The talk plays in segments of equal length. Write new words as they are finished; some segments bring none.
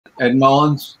Ed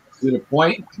Mullins to the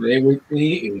point. Today with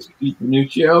me is Pete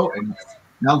Panuccio and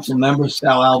Council Member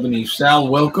Sal Albanese. Sal,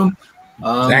 welcome.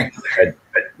 Thanks, Ed.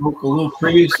 Spoke a little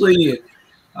previously.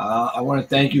 I want to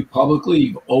thank you publicly.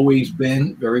 You've always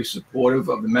been very supportive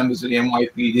of the members of the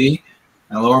NYPD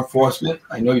and law enforcement.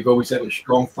 I know you've always had a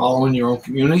strong following in your own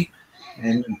community,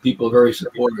 and people are very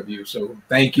supportive of you. So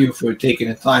thank you for taking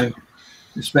the time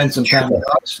to spend some time with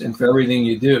us and for everything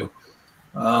you do.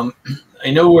 I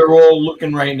know we're all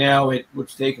looking right now at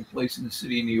what's taking place in the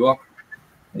city of New York.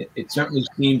 It certainly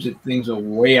seems that things are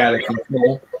way out of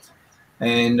control.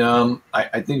 And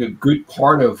I think a good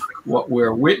part of what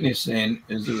we're witnessing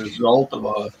is the result of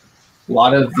a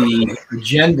lot of the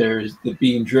agendas that are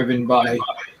being driven by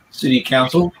city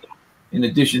council, in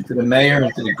addition to the mayor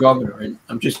and to the governor. And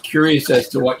I'm just curious as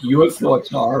to what your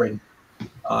thoughts are and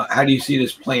how do you see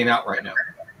this playing out right now?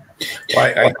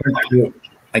 Well,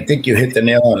 I think you hit the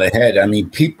nail on the head. I mean,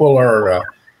 people are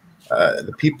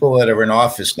the people that are in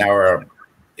office now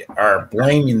are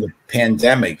blaming the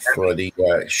pandemic for the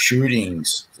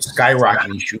shootings, the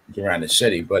skyrocketing shootings around the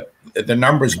city. But the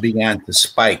numbers began to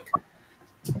spike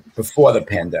before the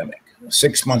pandemic.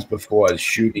 6 months before the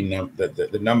shooting,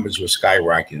 the numbers were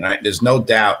skyrocketing. There's no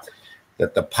doubt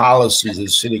that the policies of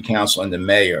the city council and the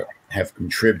mayor have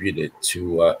contributed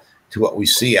to what we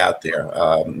see out there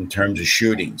in terms of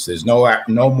shootings. There's no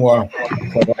more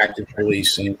proactive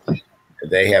policing.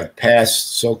 They have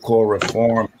passed so-called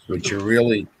reforms, which are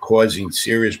really causing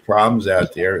serious problems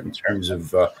out there in terms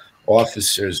of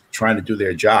officers trying to do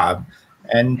their job,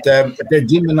 and they're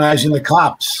demonizing the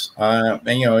cops.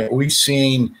 And we've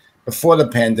seen before the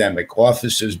pandemic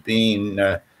officers being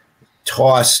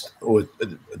tossed with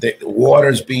the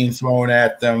water's being thrown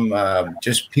at them,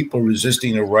 just people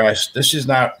resisting arrest. This is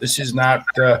not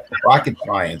rocket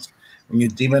science. When you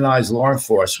demonize law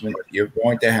enforcement, you're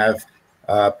going to have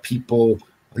people.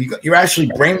 You're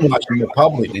actually brainwashing the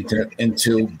public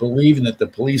into believing that the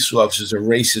police officers are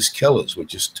racist killers,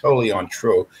 which is totally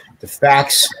untrue. The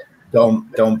facts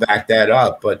don't back that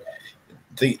up, but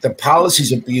the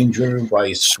policies are being driven by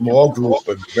a small group,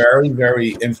 a very,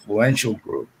 very influential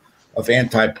group of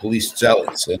anti-police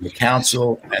zealots, and the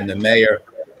council and the mayor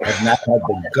have not had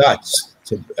the guts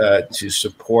to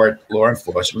support law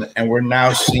enforcement, and we're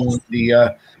now seeing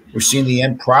the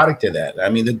end product of that. I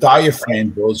mean, the diaphragm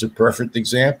bill is a perfect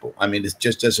example. I mean, it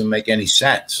just doesn't make any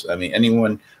sense. I mean,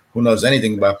 anyone who knows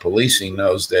anything about policing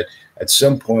knows that at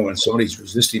some point when somebody's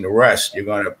resisting arrest, you're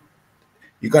going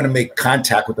to make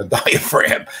contact with the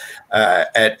diaphragm,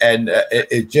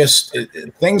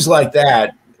 things like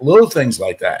that. Little things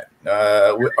like that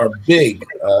are big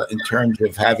in terms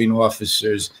of having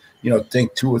officers,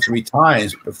 think 2 or 3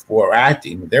 times before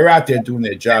acting. They're out there doing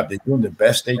their job. They're doing the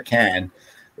best they can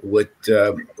with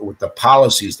the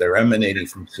policies that are emanating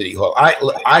from City Hall.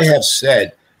 I have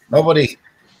said, you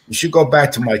should go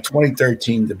back to my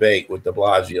 2013 debate with de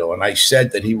Blasio, and I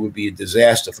said that he would be a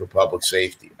disaster for public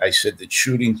safety. I said that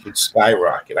shootings would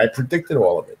skyrocket. I predicted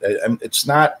all of it. It's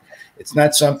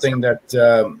not something that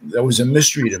was a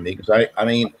mystery to me, because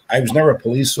I was never a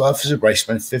police officer, but I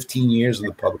spent 15 years in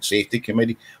the Public Safety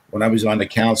Committee when I was on the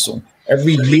council.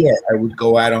 Every year I would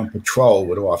go out on patrol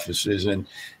with officers and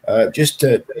just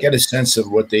to get a sense of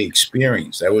what they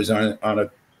experienced. I was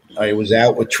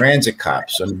out with transit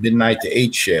cops on the midnight to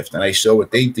 8 shift, and I saw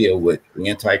what they deal with, the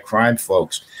anti-crime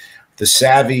folks. The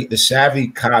savvy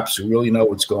cops who really know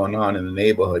what's going on in the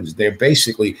neighborhoods.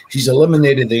 She's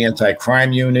eliminated the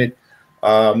anti-crime unit.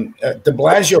 De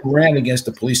Blasio ran against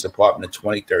the police department in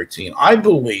 2013. I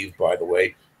believe, by the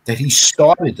way, that he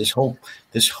started this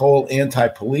whole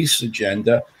anti-police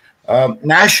agenda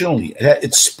nationally.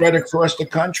 It's spread across the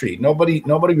country. Nobody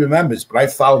remembers, but I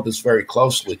followed this very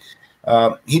closely.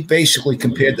 He basically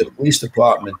compared the police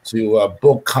department to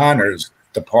Bill Connor's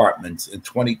department in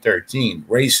 2013.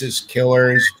 Racist,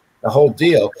 killers, the whole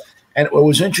deal. And what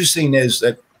was interesting is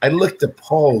that I looked at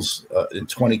polls in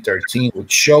 2013,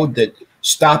 which showed that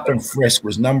stop and frisk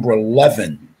was number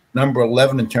 11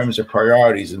 in terms of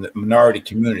priorities in the minority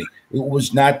community. It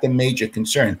was not the major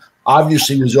concern.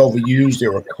 Obviously, it was overused.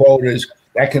 There were quotas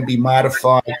that can be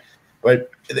modified. But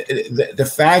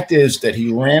the fact is that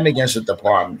he ran against the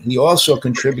department. He also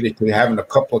contributed to having a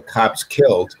couple of cops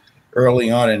killed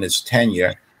early on in his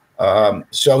tenure.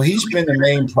 So he's been the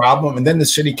main problem. And then the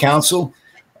city council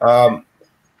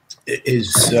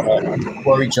is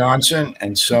Corey Johnson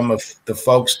and some of the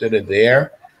folks that are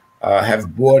there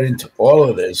have bought into all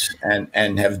of this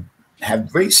and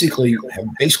have basically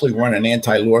run an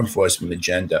anti-law enforcement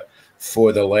agenda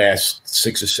for the last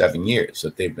 6 or 7 years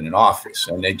that they've been in office,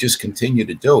 and they just continue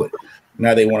to do it.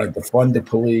 Now they want to defund the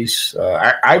police.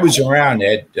 I was around,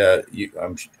 Ed. You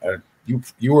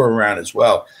were around as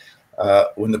well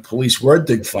when the police were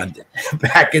defunded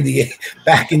back in the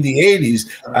 80s.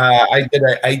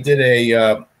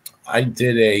 I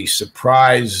did a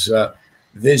surprise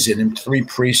visit in 3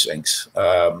 precincts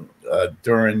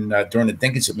during the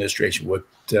Dinkins administration with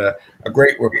a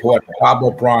great reporter, Bob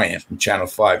O'Brien from Channel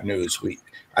 5 News.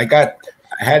 I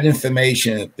had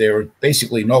information that there were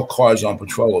basically no cars on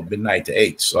patrol at midnight to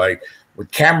 8. So with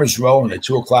cameras rolling at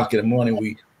 2 o'clock in the morning,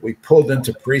 we pulled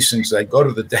into precincts. I go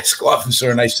to the desk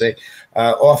officer and I say,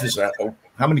 officer,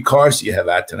 how many cars do you have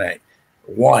out tonight?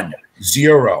 1,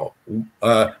 0.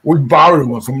 We borrowed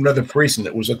one from another precinct.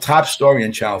 It was a top story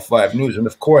on Channel 5 News. And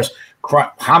of course,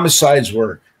 homicides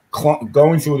were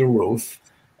going through the roof.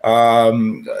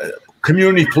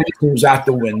 Community policing was out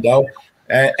the window.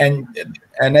 And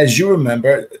as you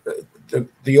remember,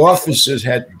 the officers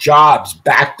had jobs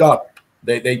backed up.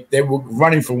 They were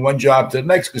running from one job to the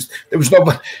next because there was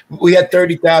nobody. We had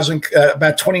 30,000,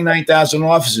 about 29,000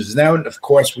 officers. Now, of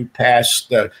course, we passed.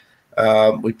 We got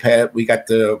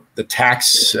the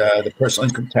tax, the personal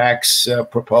income tax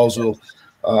proposal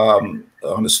on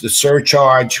the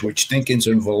surcharge, which Dinkins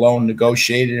and Vallone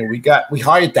negotiated, and we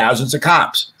hired thousands of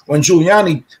cops. When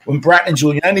Bratton and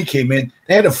Giuliani came in,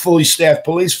 they had a fully staffed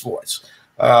police force.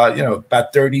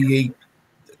 About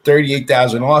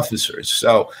 38,000 officers.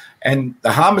 So, and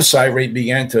the homicide rate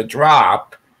began to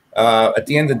drop at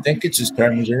the end of Dinkins's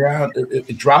term.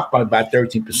 It dropped by about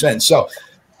 13%. So,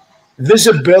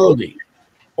 visibility,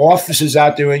 officers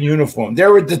out there in uniform,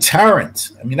 they're a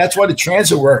deterrent. I mean, that's why the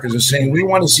transit workers are saying we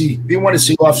want to see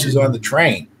officers on the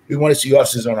train. We want to see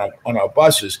officers on our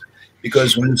buses,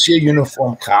 because when you see a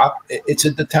uniformed cop, it's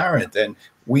a deterrent. And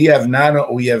we've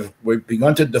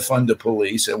begun to defund the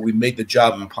police, and we made the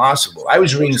job impossible. I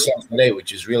was reading something today,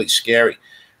 which is really scary.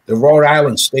 The Rhode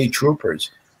Island state troopers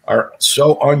are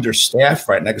so understaffed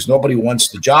right now because nobody wants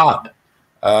the job.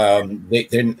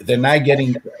 They're not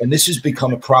getting, and this has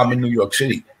become a problem in New York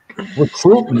City.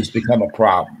 Recruitment has become a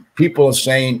problem. People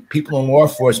in law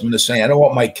enforcement are saying, I don't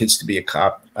want my kids to be a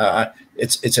cop.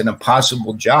 It's an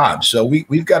impossible job. So we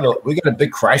got a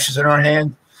big crisis in our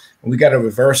hand, and we got to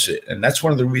reverse it. And that's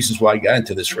one of the reasons why I got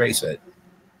into this race, Ed.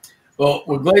 Well,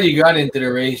 we're glad you got into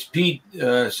the race. Pete,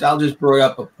 Sal just brought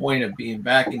up a point of being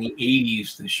back in the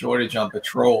 80s, the shortage on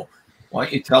patrol. Why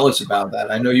don't you tell us about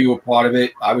that? I know you were part of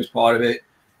it. I was part of it.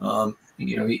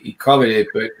 He covered it,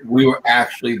 but we were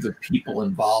actually the people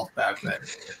involved back then.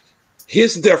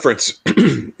 Here's the difference.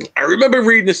 I remember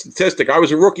reading a statistic. I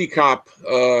was a rookie cop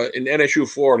in NSU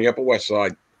 4 on the Upper West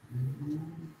Side.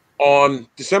 On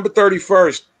December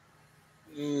 31st,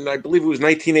 I believe it was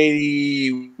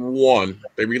 1981,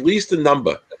 they released a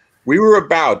number. We were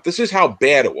about, this is how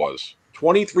bad it was,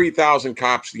 23,000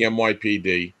 cops, the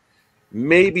NYPD,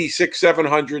 maybe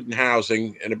 700 in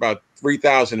housing, and about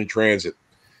 3,000 in transit.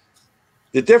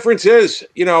 The difference is,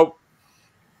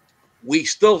 we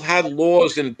still had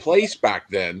laws in place back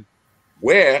then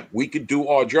where we could do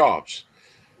our jobs.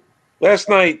 Last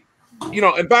night,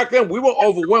 and back then we were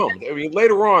overwhelmed. I mean,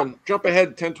 later on, jump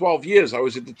ahead 10, 12 years, I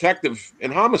was a detective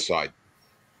in homicide.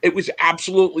 It was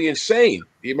absolutely insane,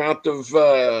 the amount of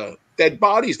dead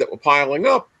bodies that were piling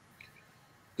up.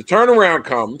 The turnaround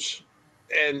comes,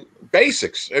 and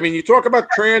basics. I mean, you talk about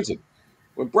transit.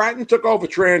 When Bratton took over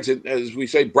transit, as we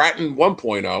say, Bratton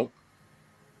 1.0,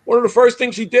 one of the first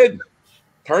things he did,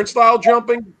 turnstile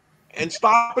jumping and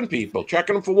stopping people,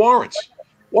 checking them for warrants.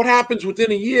 What happens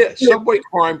within a year? Subway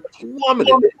crime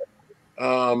plummeted.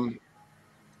 All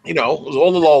the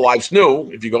lowlifes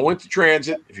knew if you go into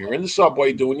transit, if you're in the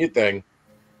subway doing your thing,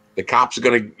 the cops are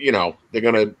going to, they're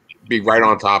going to be right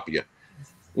on top of you.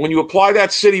 When you apply that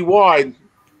citywide,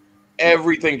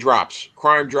 everything drops.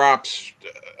 Crime drops.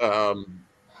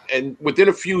 And within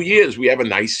a few years, we have a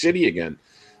nice city again.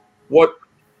 What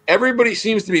everybody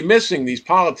seems to be missing, these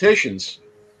politicians,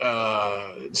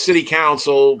 city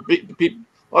council,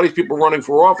 a lot of these people running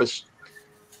for office,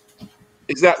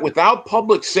 is that without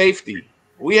public safety,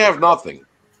 we have nothing.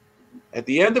 At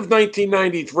the end of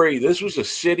 1993, this was a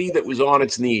city that was on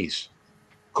its knees.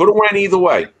 Could have went either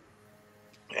way.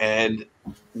 And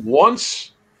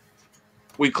once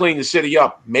we cleaned the city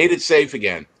up, made it safe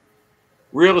again,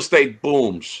 real estate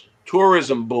booms,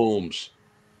 tourism booms,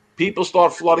 people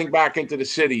start flooding back into the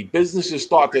city, businesses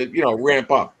start to,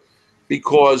 ramp up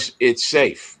because it's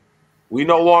safe. We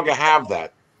no longer have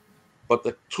that. But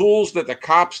the tools that the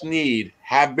cops need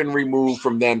have been removed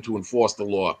from them to enforce the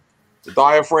law. The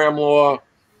diaphragm law,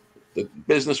 the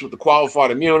business with the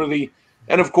qualified immunity,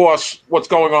 and of course, what's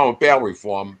going on with bail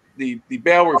reform. The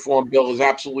bail reform bill is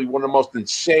absolutely one of the most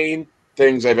insane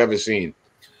things I've ever seen.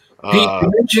 Pete,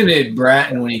 you mentioned it,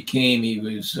 Bratton, when he came, he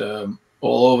was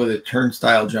all over the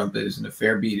turnstile jumpers and the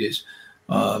fare beaters.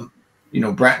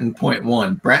 Bratton point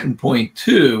 1. Bratton point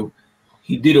 2,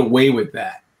 he did away with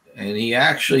that. And he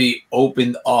actually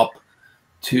opened up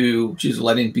to just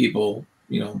letting people,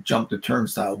 jump the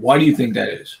turnstile. Why do you think that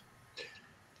is?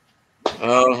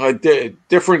 A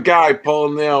different guy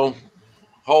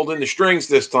holding the strings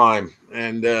this time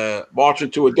and marching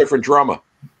to a different drummer.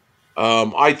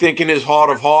 I think in his heart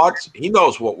of hearts, he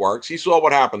knows what works. He saw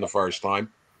what happened the first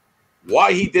time.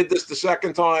 Why he did this the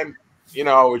second time,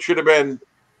 it should have been,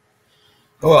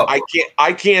 well,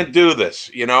 I can't do this.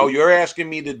 You're asking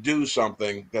me to do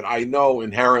something that I know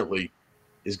inherently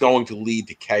is going to lead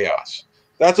to chaos.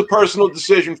 That's a personal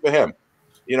decision for him.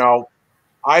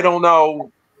 I don't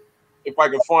know if I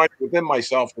can find it within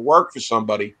myself to work for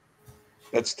somebody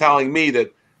that's telling me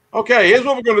that, okay, here's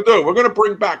what we're going to do. We're going to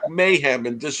bring back mayhem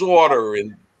and disorder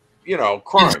and,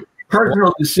 crime.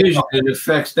 Personal decision that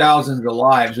affects thousands of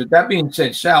lives. With that being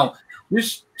said, Sal,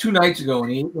 just 2 nights ago in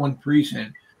the 8-1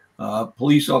 precinct, a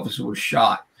police officer was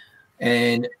shot.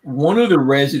 And one of the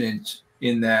residents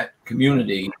in that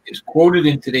community is quoted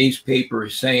in today's paper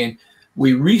as saying,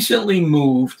 "We recently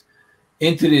moved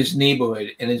into this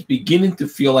neighborhood and it's beginning to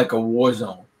feel like a war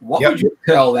zone." What would you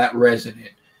tell that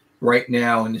resident right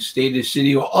now in the state of the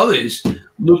city, or others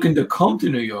looking to come to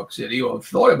New York City or have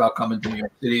thought about coming to New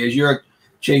York City as you're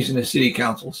chasing a city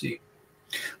council seat?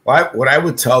 Well, what I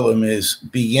would tell them is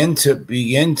begin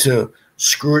to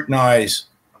scrutinize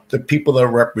the people that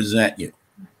represent you,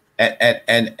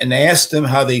 and ask them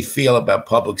how they feel about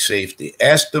public safety.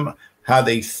 Ask them how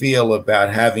they feel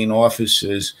about having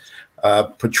officers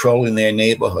patrolling their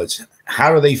neighborhoods.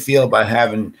 How do they feel about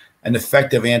having an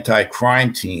effective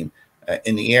anti-crime team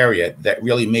in the area that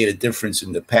really made a difference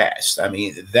in the past? I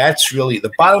mean, that's really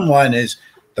the bottom line. Is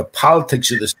the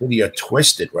politics of the city are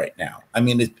twisted right now. I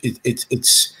mean,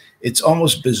 it's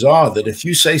almost bizarre that if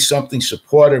you say something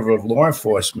supportive of law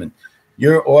enforcement,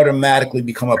 you're automatically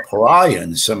become a pariah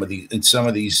in some of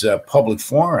these public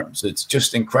forums. It's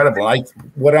just incredible.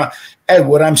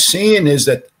 What I'm seeing is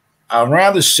that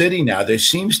around the city now there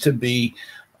seems to be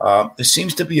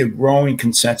a growing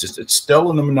consensus. It's still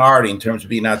in the minority in terms of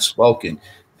being outspoken,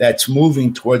 that's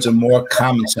moving towards a more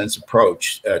common sense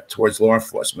approach towards law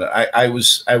enforcement. I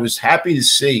was happy to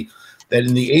see that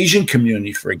in the Asian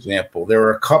community, for example, there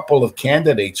are a couple of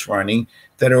candidates running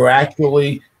that are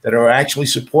actually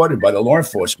supported by the law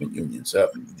enforcement unions,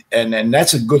 and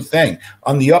that's a good thing.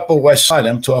 On the Upper West Side,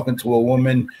 I'm talking to a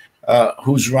woman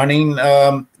who's running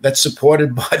that's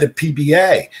supported by the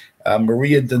PBA.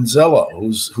 Maria Donzello,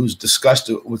 who's discussed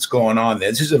what's going on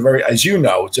there. This is as you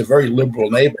know, it's a very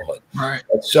liberal neighborhood. Right.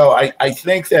 So I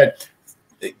think that,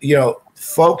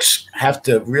 folks have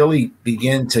to really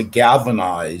begin to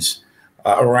galvanize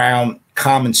around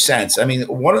common sense. I mean,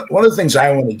 one of the things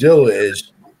I want to do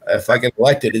is, if I get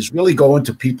elected, is really go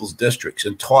into people's districts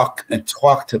and talk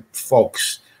to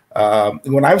folks.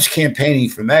 When I was campaigning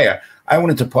for mayor, I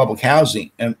went into public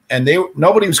housing, and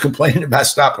nobody was complaining about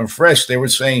stop and frisk. They were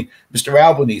saying, "Mr.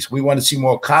 Albanese, we want to see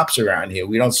more cops around here.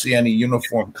 We don't see any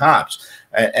uniformed cops."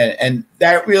 And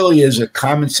that really is a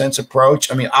common sense approach.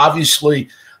 I mean, obviously,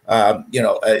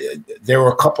 there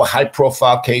were a couple of high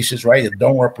profile cases, right, that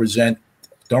don't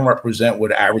represent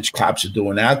what average cops are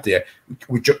doing out there,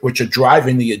 which are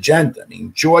driving the agenda. I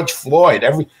mean, George Floyd,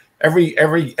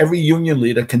 every union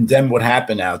leader condemned what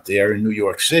happened out there in New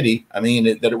York City. I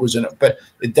mean, but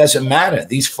it doesn't matter.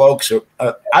 These folks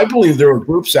are, I believe there are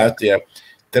groups out there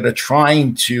that are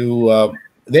trying to,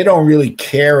 they don't really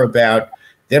care about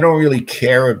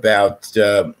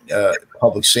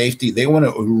public safety. They want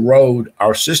to erode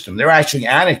our system. They're actually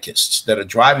anarchists that are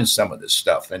driving some of this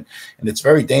stuff, and it's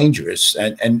very dangerous.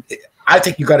 And I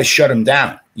think you got to shut them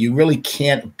down. You really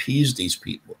can't appease these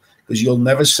people, because you'll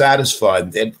never satisfy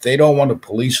them. They don't want a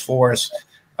police force,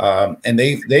 and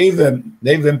they've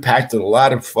impacted a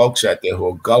lot of folks out there who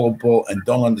are gullible and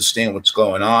don't understand what's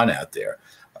going on out there.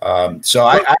 So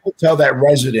I would tell that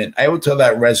resident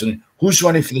who's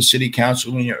running for the city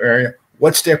council in your area,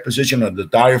 what's their position on the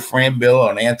diaphragm bill,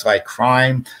 on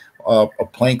anti-crime, or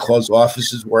plainclothes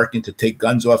officers working to take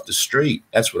guns off the street.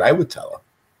 That's what I would tell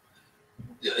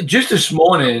them. Just this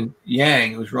morning,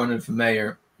 Yang, who's running for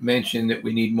mayor, mentioned that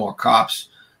we need more cops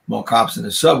in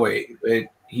the subway.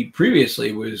 He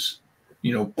previously was,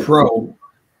 pro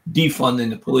defunding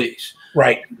the police.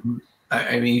 Right.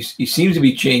 I mean, he seems to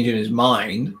be changing his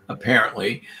mind,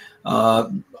 apparently.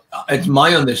 It's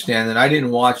my understanding, I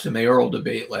didn't watch the mayoral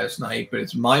debate last night, but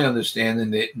it's my understanding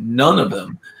that none of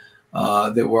them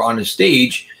that were on the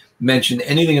stage mentioned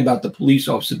anything about the police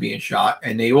officer being shot,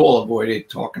 and they all avoided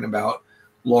talking about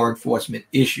law enforcement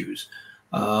issues.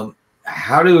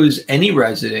 How does any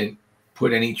resident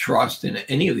put any trust in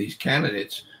any of these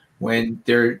candidates when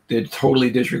they're totally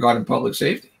disregarding public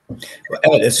safety?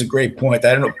 Well, Ed, that's a great point.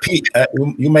 I don't know, Pete.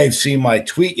 You may have seen my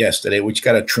tweet yesterday, which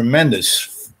got a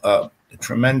tremendous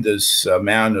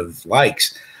amount of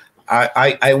likes.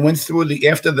 I went through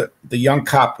after the young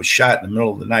cop was shot in the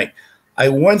middle of the night. I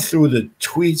went through the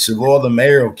tweets of all the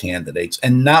mayoral candidates,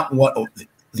 and not one.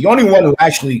 The only one who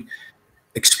actually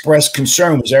expressed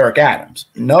concern was Eric Adams.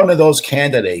 None of those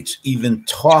candidates even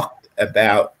talked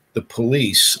about the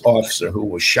police officer who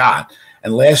was shot.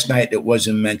 And last night it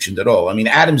wasn't mentioned at all. I mean,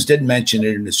 Adams did mention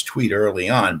it in his tweet early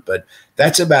on, but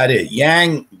that's about it.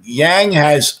 Yang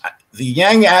has the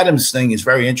Yang Adams thing is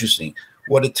very interesting.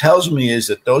 What it tells me is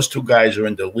that those two guys are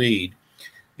in the lead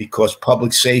because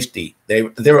public safety,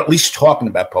 they're at least talking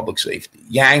about public safety.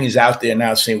 Yang is out there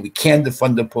now saying we can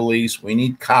defund the police, we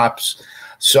need cops.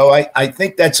 So I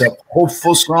think that's a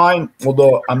hopeful sign,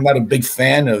 although I'm not a big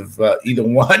fan of either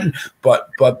one.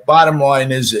 But bottom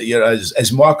line is, you know,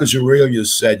 as Marcus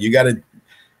Aurelius said, you got to.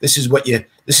 This is what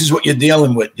you're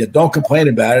dealing with. You don't complain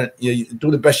about it. You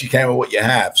do the best you can with what you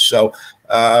have. So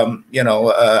you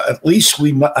know, at least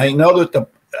I know that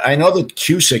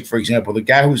Cusick, for example, the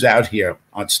guy who's out here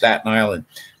on Staten Island,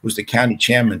 who's the county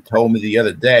chairman, told me the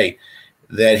other day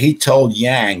that he told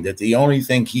Yang that the only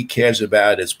thing he cares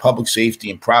about is public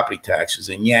safety and property taxes.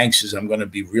 And Yang says, I'm going to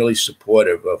be really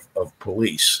supportive of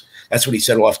police. That's what he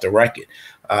said off the record.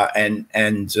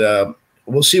 And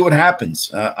we'll see what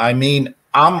happens. I mean,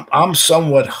 I'm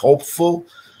somewhat hopeful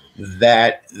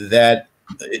that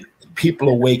people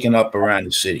are waking up around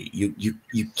the city.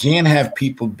 You can't have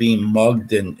people being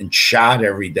mugged and shot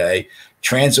every day.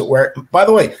 Transit work, by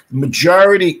the way, the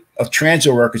majority of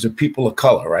transit workers are people of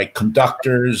color, right?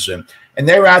 Conductors, and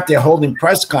they're out there holding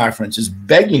press conferences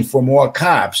begging for more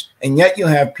cops. And yet you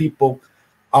have people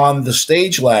on the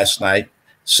stage last night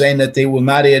saying that they will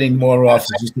not add any more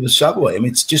officers to the subway. I mean,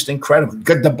 it's just incredible.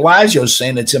 De Blasio is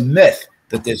saying it's a myth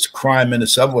that there's crime in the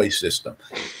subway system.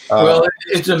 Well,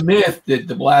 it's a myth that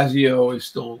de Blasio is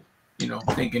still, you know,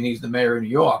 thinking he's the mayor of New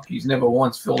York. He's never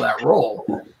once filled that role.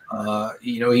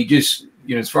 You know, he just,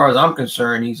 you know, as far as I'm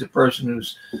concerned, he's a person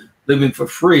who's living for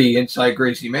free inside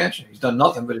Gracie Mansion. He's done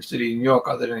nothing for the city of New York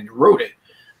other than he wrote it.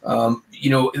 You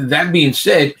know, that being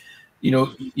said, you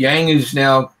know, Yang is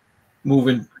now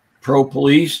moving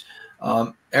pro-police.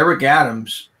 Eric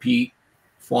Adams, Pete,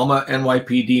 former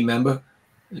NYPD member,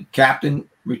 captain,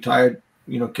 retired,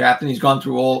 you know, captain. He's gone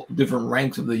through all different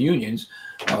ranks of the unions.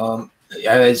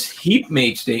 As he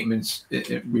made statements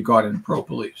regarding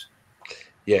pro-police.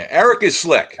 Yeah, Eric is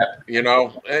slick. You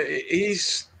know,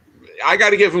 I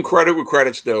got to give him credit where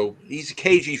credit's due. He's a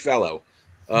cagey fellow.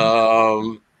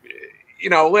 You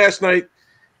know, last night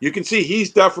you can see he's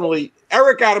definitely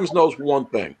Eric Adams knows one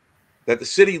thing, that the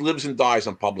city lives and dies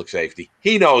on public safety.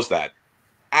 He knows that.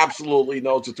 Absolutely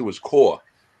knows it to his core.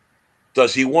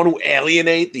 Does he want to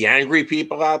alienate the angry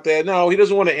people out there? No, he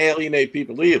doesn't want to alienate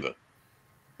people either.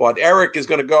 But Eric is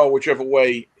going to go whichever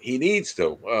way he needs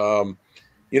to.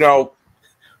 You know,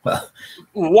 well,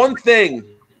 one thing,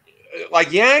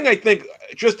 like Yang, I think,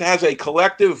 just has a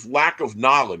collective lack of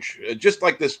knowledge. Just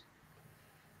like this,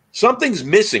 something's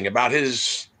missing about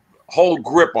his whole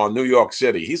grip on New York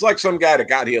City. He's like some guy that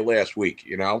got here last week,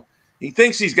 you know? He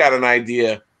thinks he's got an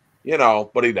idea, you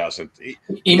know, but he doesn't. He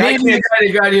may be the guy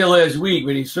that got here last week,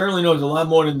 but he certainly knows a lot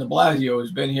more than de Blasio,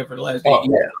 who's been here for the last 8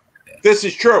 years. This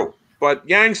is true. But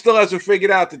Yang still hasn't figured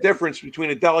out the difference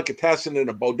between a delicatessen and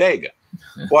a bodega.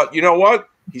 But you know what?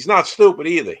 He's not stupid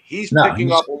either. He's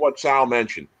picking up on what Sal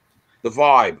mentioned. The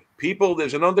vibe. People,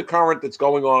 there's an undercurrent that's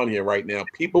going on here right now.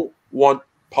 People want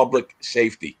public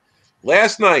safety.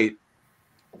 Last night,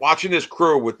 watching this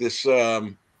crew with this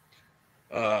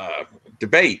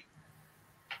debate,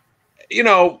 you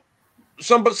know,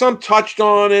 some touched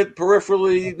on it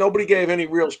peripherally. Nobody gave any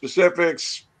real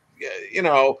specifics. You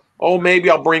know, oh, maybe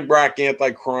I'll bring back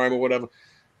anti-crime or whatever.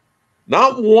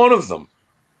 Not one of them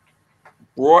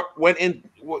went in,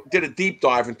 did a deep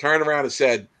dive and turned around and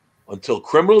said, until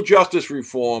criminal justice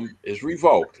reform is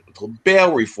revoked, until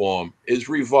bail reform is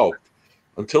revoked,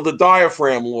 until the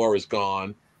diaphragm law is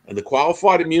gone and the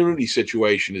qualified immunity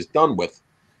situation is done with,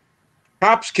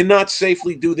 cops cannot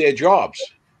safely do their jobs.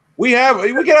 We can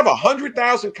have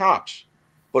 100,000 cops,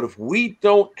 but if we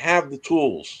don't have the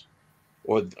tools,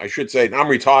 or I should say, I'm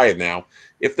retired now,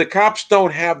 if the cops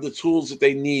don't have the tools that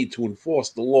they need to enforce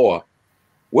the law,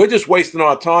 we're just wasting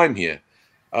our time here.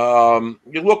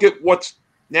 You look at what's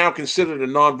now considered a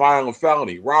nonviolent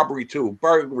felony, robbery 2,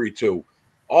 burglary 2,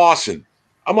 arson.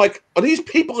 I'm like, are these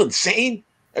people insane?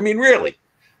 I mean, really?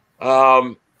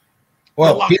 Well,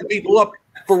 locking people up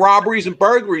for robberies and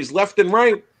burglaries left and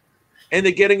right, and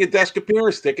they're getting a desk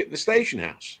appearance ticket in the station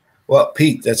house. Well,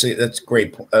 Pete, that's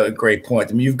great point.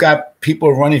 I mean, you've got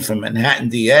people running from Manhattan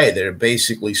DA that are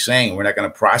basically saying we're not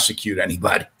going to prosecute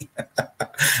anybody.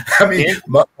 I mean,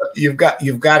 you've got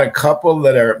a couple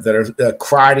that are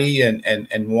Crotty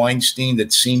and Weinstein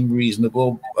that seem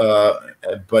reasonable,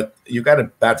 but you've got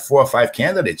about 4 or 5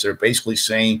 candidates that are basically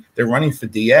saying they're running for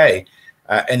DA.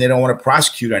 And they don't want to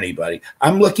prosecute anybody.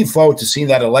 I'm looking forward to seeing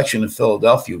that election in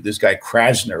Philadelphia with this guy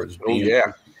Krasner is being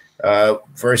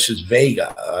versus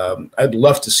Vega. I'd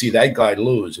love to see that guy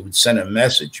lose. It would send a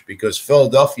message because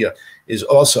Philadelphia is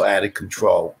also out of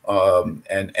control,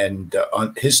 and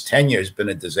on his tenure has been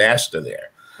a disaster there.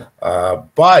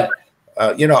 But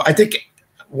I think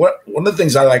one of the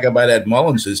things I like about Ed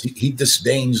Mullins is he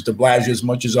disdains de Blasio as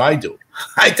much as I do.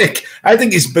 I think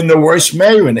he's been the worst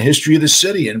mayor in the history of the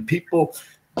city, and people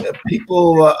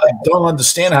don't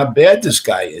understand how bad this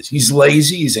guy is. He's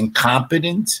lazy, he's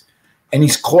incompetent, and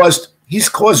he's caused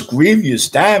grievous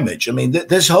damage. I mean,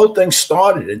 this whole thing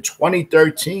started in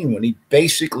 2013 when he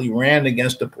basically ran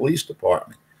against the police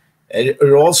department. It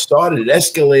all started, it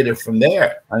escalated from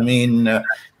there. I mean,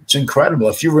 it's incredible.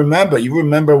 If you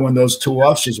remember when those 2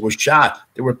 officers were shot,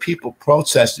 there were people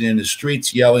protesting in the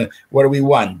streets yelling, what do we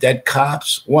want, dead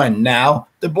cops? When? Now?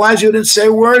 De Blasio didn't say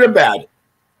a word about it.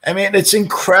 I mean, it's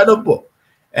incredible.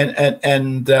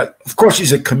 And of course,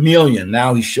 he's a chameleon.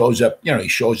 Now he shows up,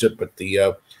 at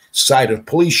the site of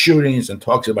police shootings and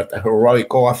talks about the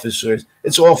heroic officers.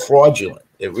 It's all fraudulent.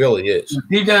 It really is.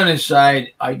 Deep down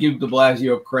inside, I give de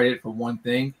Blasio credit for one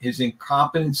thing. His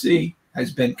incompetency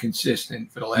has been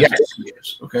consistent for the last 2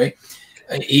 years. Okay.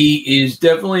 He is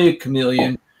definitely a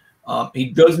chameleon. He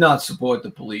does not support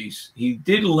the police. He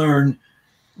did learn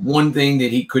one thing,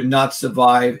 that he could not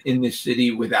survive in this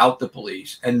city without the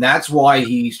police. And that's why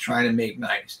he's trying to make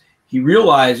nice. He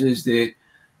realizes that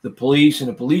the police and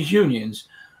the police unions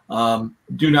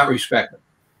do not respect him.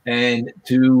 And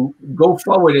to go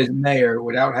forward as mayor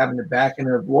without having the backing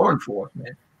of law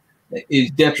enforcement is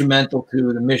detrimental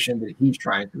to the mission that he's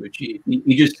trying to achieve.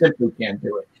 He just simply can't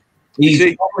do it.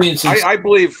 I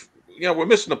believe, we're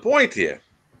missing the point here.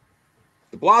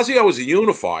 De Blasio is a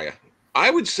unifier. I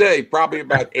would say probably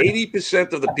about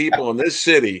 80% of the people in this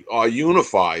city are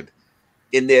unified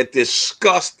in their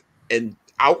disgust and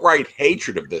outright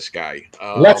hatred of this guy.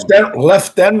 Left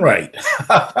and right.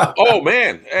 Oh,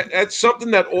 man. That's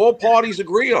something that all parties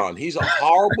agree on. He's a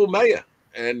horrible mayor.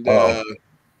 And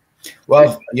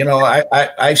well,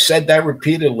 I said that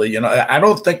repeatedly. I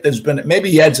don't think there's been,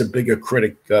 maybe Ed's a bigger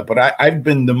critic, but I've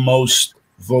been the most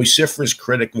vociferous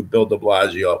critic of Bill de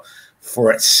Blasio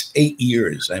for 8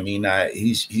 years. I mean, I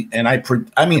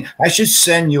should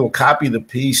send you a copy of the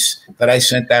piece that I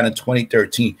sent out in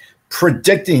 2013,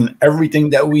 predicting everything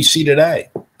that we see today.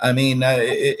 I mean,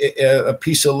 a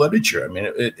piece of literature. I mean,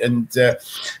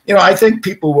 I think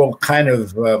people will kind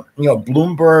of,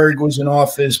 Bloomberg was in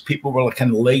office. People were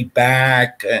kind of laid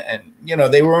back, and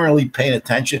they weren't really paying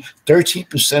attention.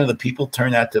 13% of the people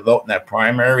turned out to vote in that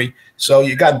primary. So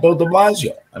you got Bill de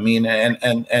Blasio. I mean,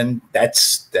 and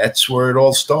that's where it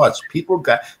all starts. People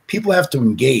have to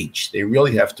engage. They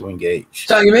really have to engage.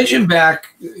 So you mentioned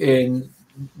back in,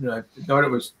 I thought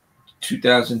it was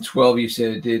 2012, you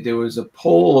said there was a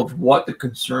poll of what the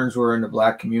concerns were in the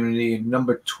Black community, and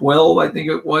number 12, I think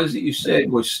it was, that you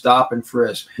said was stop and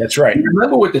frisk. That's right. Do you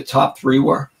remember what the top 3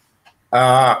 were?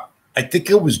 I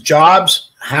think it was jobs,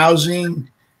 housing.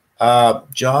 I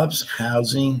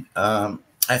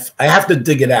have to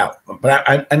dig it out, but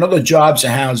I know the jobs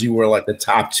and housing were like the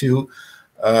top 2.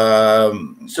 So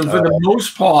for the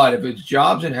most part, if it's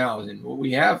jobs and housing, what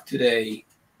we have today,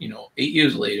 8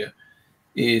 years later,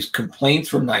 is complaints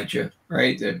from NYCHA,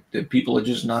 right? That people are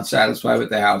just not satisfied with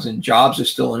the housing. Jobs are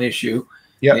still an issue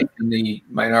in the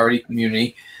minority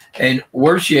community. And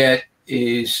worse yet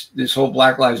is this whole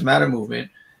Black Lives Matter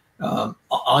movement,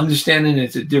 understanding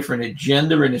it's a different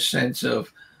agenda in a sense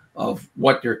of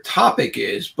what their topic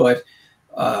is. But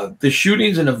the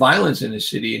shootings and the violence in the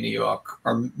city of New York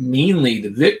are mainly,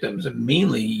 the victims are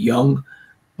mainly young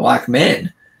Black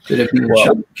men that have been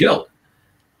shot and killed.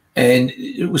 And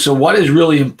so what has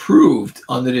really improved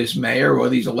under this mayor or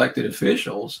these elected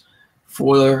officials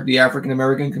for the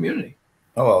African-American community?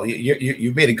 Oh, well,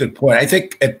 you made a good point. I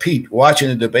think, Pete, watching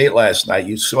the debate last night,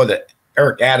 you saw that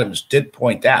Eric Adams did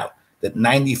point out that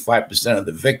 95% of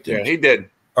the victims he did.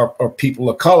 Are people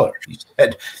of color, he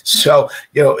said. So,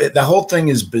 the whole thing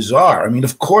is bizarre. I mean,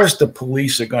 of course, the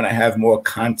police are going to have more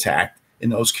contact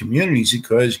in those communities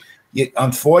because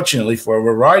unfortunately, for a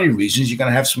variety of reasons, you're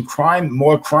going to have some crime,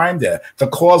 more crime there. The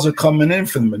calls are coming in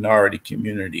from the minority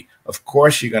community. Of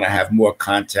course, you're going to have more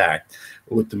contact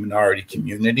with the minority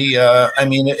community. I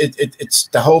mean, it's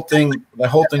the whole thing. The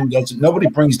whole thing doesn't. Nobody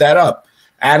brings that up.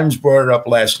 Adams brought it up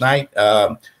last night.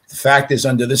 The fact is,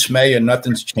 under this mayor,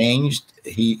 nothing's changed.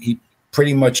 He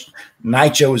pretty much,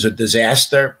 NYCHA was a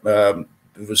disaster.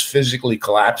 It was physically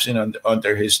collapsing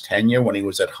under his tenure when he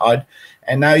was at HUD,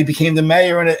 and now he became the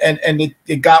mayor, and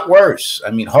it got worse.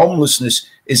 I mean, homelessness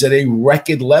is at a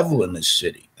record level in this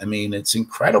city. I mean, it's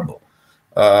incredible.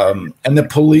 And the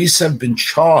police have been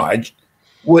charged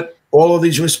with all of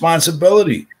these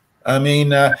responsibility. I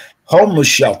mean, homeless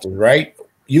shelter, right?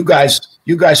 You guys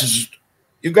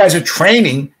are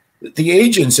training the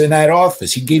agents in that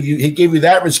office. He gave you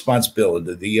that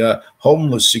responsibility. The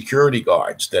homeless security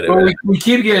guards. We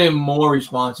keep getting more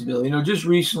responsibility. You know, just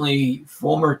recently,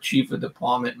 former chief of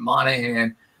department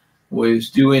Monahan was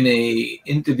doing a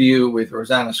interview with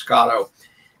Rosanna Scotto,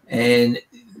 and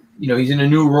you know, he's in a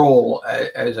new role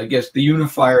as I guess the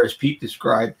unifier, as Pete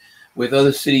described, with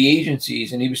other city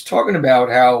agencies, and he was talking about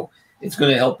how it's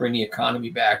going to help bring the economy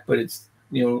back, but it's,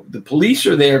 you know, the police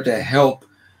are there to help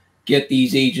get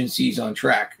these agencies on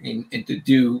track and to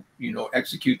do, you know,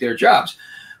 execute their jobs,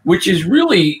 which is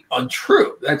really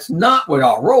untrue. That's not what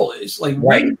our role is. Like,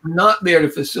 right. We're not there to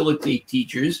facilitate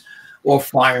teachers or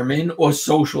firemen or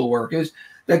social workers.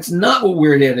 That's not what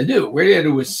we're there to do. We're there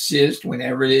to assist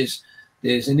whenever there's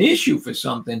an issue for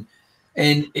something.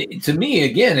 And to me,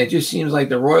 again, it just seems like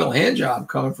the royal hand job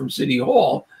coming from City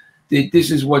Hall that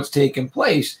this is what's taking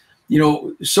place. You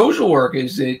know, social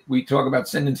workers that we talk about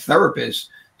sending therapists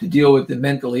to deal with the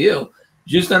mentally ill,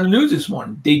 just on the news this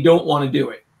morning, they don't want to do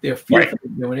it. They're fearful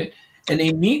of doing it, and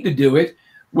they need to do it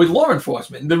with law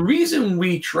enforcement. The reason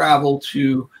we travel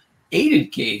to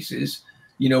aided cases,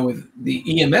 you know, with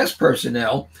the EMS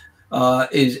personnel,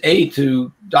 is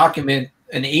to document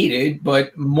an aided,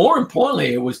 but more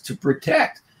importantly, it was to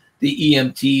protect the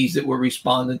EMTs that were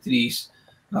responding to these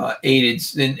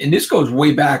aideds. And this goes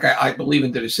way back, I believe,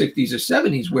 into the 60s or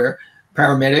 70s, where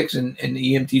paramedics and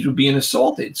the EMTs were being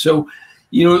assaulted. So,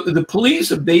 you know, the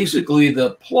police are basically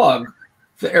the plug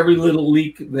for every little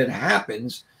leak that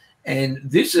happens. And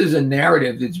this is a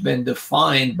narrative that's been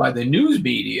defined by the news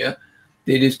media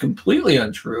that is completely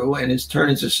untrue and is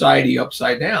turning society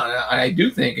upside down. I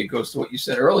do think it goes to what you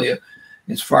said earlier,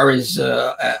 as far as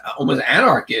almost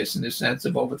anarchists in the sense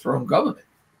of overthrowing government.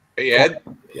 Hey, Ed?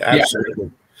 Yeah,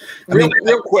 absolutely. Yeah.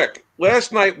 Real quick.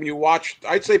 Last night when you watched,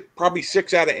 I'd say probably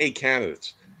 6 out of 8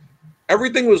 candidates,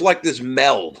 everything was like this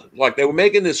meld. Like they were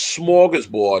making this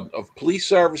smorgasbord of police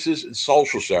services and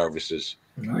social services.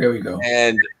 Oh, here we go.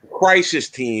 And crisis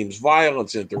teams,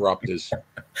 violence interrupters.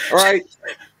 All right.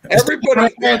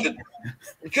 Everybody,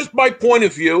 just my point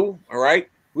of view, all right?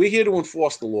 We're here to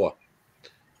enforce the law.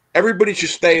 Everybody should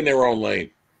stay in their own lane,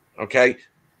 okay?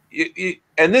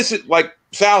 And this is, like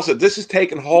Sal said, this is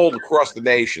taking hold across the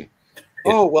nation.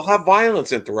 Oh, we'll have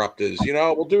violence interrupters. You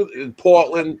know, we'll do it in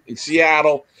Portland, in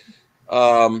Seattle,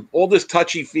 all this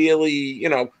touchy-feely, you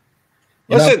know.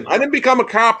 Listen, I didn't become a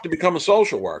cop to become a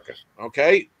social worker,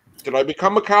 okay? Did I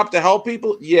become a cop to help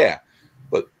people? Yeah.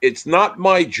 But it's not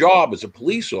my job as a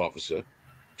police officer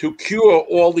to cure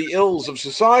all the ills of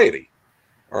society,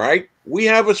 all right? We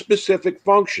have a specific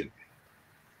function,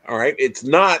 all right? It's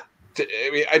not,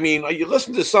 I mean, you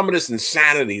listen to some of this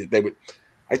insanity that they would,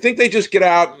 I think they just get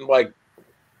out and like,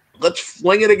 let's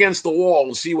fling it against the wall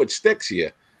and see what sticks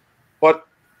here. But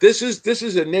this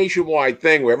is a nationwide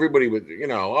thing where everybody would, you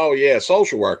know, oh yeah,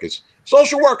 social workers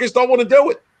don't want to do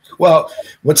it. Well,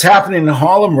 what's happening in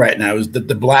Harlem right now is that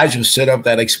de Blasio set up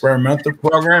that experimental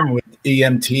program with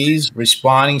EMTs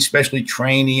responding, especially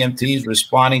trained EMTs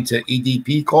responding to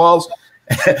EDP calls.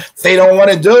 They don't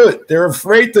want to do it. They're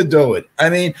afraid to do it. I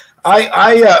mean,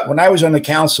 I when I was on the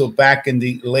council back in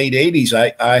the late 80s,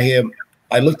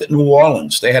 I looked at New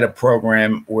Orleans. They had a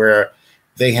program where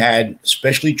they had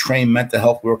specially trained mental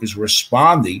health workers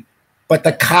responding, but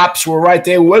the cops were right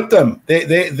there with them.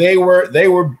 They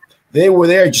were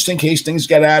there just in case things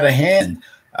got out of hand,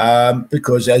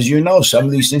 because, as you know, some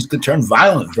of these things could turn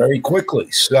violent very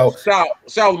quickly. So,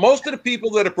 Sal, most of the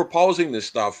people that are proposing this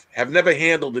stuff have never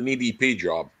handled an EDP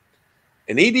job.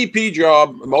 An EDP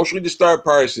job, emotionally disturbed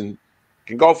person,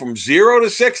 can go from 0 to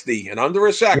 60 in under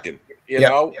a second. You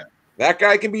know, that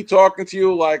guy can be talking to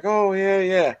you like, "Oh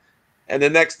yeah," and the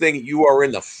next thing you are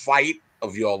in the fight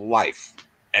of your life.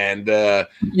 And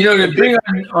you know, to bring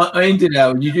on into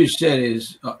that, what you just said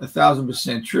is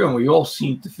 1,000% true, and we all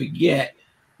seem to forget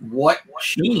what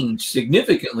changed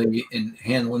significantly in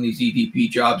handling these EDP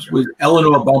jobs with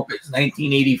Eleanor Bumpurs,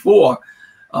 1984.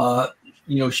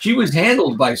 she was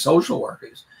handled by social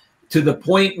workers to the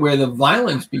point where the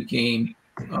violence became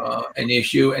an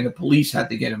issue and the police had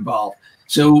to get involved.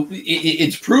 So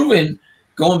it's proven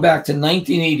going back to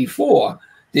 1984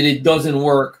 that it doesn't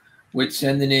work with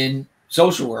sending in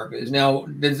social workers. Now,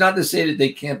 that's not to say that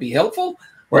they can't be helpful,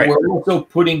 but we're also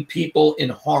putting people in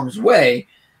harm's way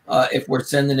if we're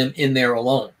sending them in there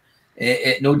alone.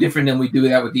 No different than we do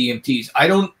that with the EMTs. I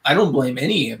don't blame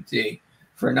any EMT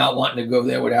for not wanting to go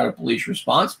there without a police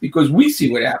response, because we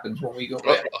see what happens when we go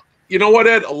there. You know what,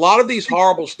 Ed? A lot of these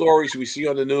horrible stories we see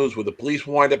on the news where the police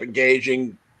wind up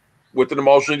engaging with an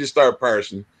emotionally disturbed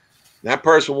person, and that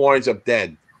person winds up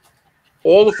dead.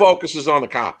 All the focus is on the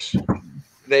cops.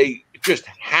 They just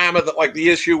hammer like the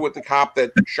issue with the cop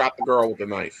that shot the girl with the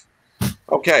knife.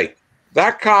 Okay,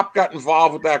 that cop got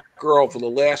involved with that girl for the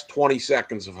last 20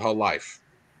 seconds of her life.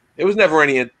 There was never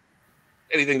anything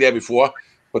there before,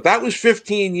 but that was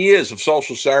 15 years of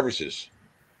social services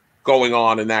going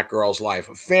on in that girl's life.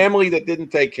 A family that didn't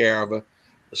take care of her,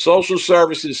 a social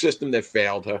services system that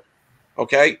failed her.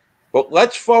 Okay, but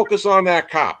let's focus on that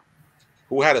cop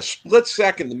who had a split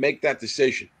second to make that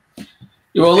decision.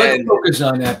 Well, let's focus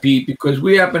on that, Pete, because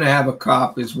we happen to have a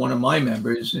cop as one of my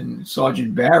members, and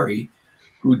Sergeant Barry,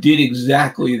 who did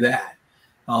exactly that.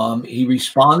 He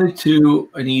responded to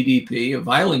an EDP, a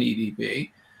violent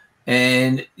EDP,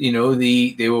 and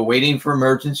they were waiting for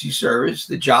emergency service.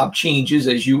 The job changes,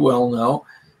 as you well know.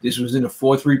 This was in a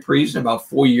 4-3 precinct about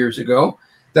 4 years ago.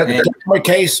 That's my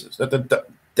cases. The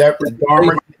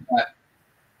Dahmer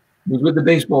was with the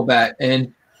baseball bat,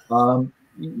 and I'm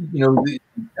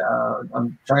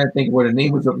trying to think what her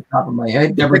name was off the top of my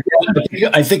head. Deborah.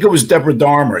 I think it was Deborah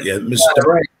Dahmer. Yeah,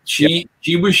 right.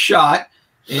 She was shot,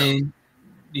 and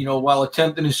while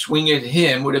attempting to swing at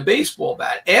him with a baseball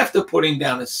bat after putting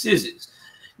down the scissors.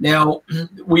 Now,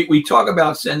 we talk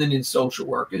about sending in social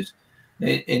workers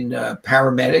and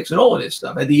paramedics and all of this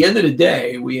stuff. At the end of the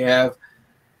day, we have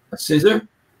a scissor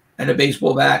and a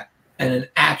baseball bat and an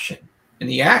action. And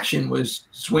the action was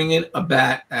swinging a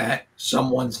bat at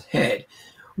someone's head.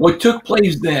 What took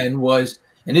place then was,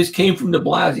 and this came from de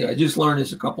Blasio, I just learned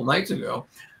this a couple nights ago,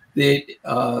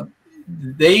 that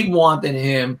they wanted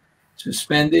him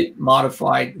suspended,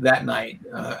 modified that night.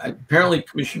 Apparently,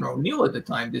 Commissioner O'Neill at the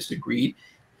time disagreed.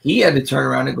 He had to turn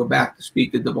around and go back to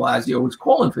speak to de Blasio, who was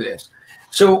calling for this.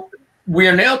 So we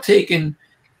are now taking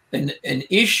an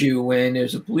issue when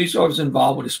there's a police officer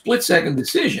involved with a split-second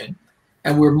decision,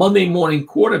 and we're Monday morning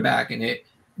quarterbacking it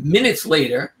minutes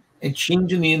later and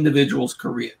changing the individual's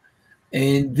career.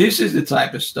 And this is the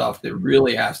type of stuff that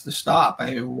really has to stop.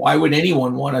 I mean, why would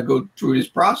anyone want to go through this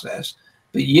process?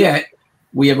 But yet,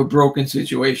 we have a broken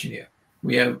situation here.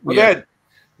 We have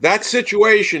that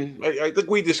situation. I think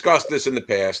we discussed this in the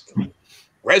past.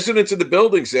 Residents of the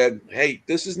building said, "Hey,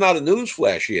 this is not a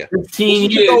newsflash here.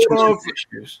 15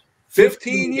 years.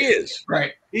 15 years.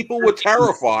 Right. People were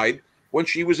terrified when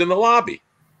she was in the lobby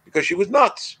because she was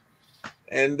nuts."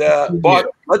 And but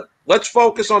let's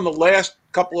focus on the last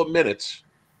couple of minutes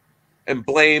and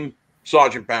blame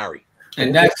Sergeant Barry.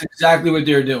 And that's exactly what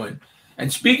they're doing.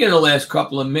 And speaking of the last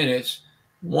couple of minutes,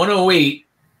 1:08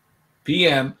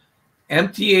 p.m.,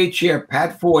 MTA Chair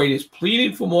Pat Foyd is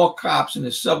pleading for more cops in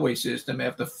the subway system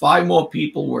after 5 more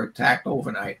people were attacked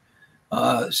overnight.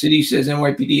 City says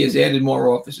NYPD has added more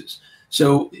officers.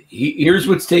 So here's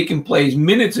what's taking place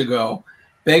minutes ago,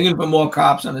 begging for more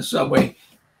cops on the subway.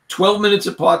 12 minutes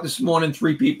apart this morning,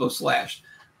 3 people slashed.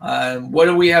 What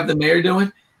do we have the mayor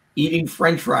doing? Eating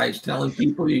French fries, telling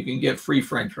people you can get free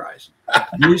French fries.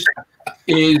 This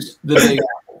is the big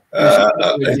apple.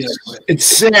 It's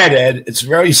sad, Ed. It's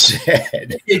very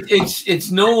sad.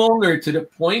 It's no longer to the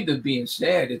point of being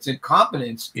sad. It's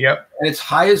incompetence at its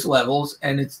highest levels,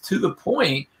 and it's to the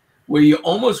point where you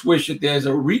almost wish that there's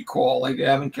a recall like they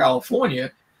have in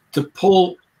California to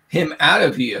pull him out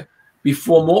of here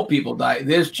before more people die.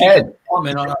 There's Chief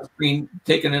Department on our screen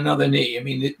taking another knee. I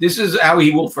mean, this is how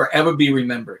he will forever be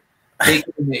remembered.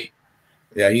 Taking a knee.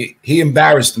 Yeah, he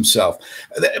embarrassed himself.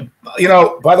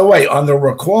 By the way, on the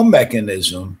recall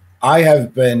mechanism,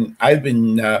 I've been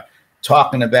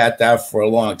talking about that for a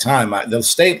long time.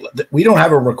 We don't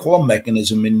have a recall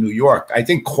mechanism in New York. I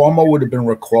think Cuomo would have been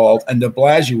recalled and de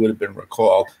Blasio would have been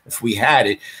recalled if we had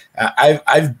it.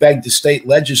 I've begged the state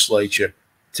legislature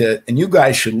and you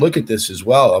guys should look at this as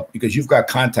well, because you've got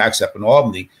contacts up in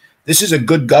Albany. This is a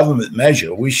good government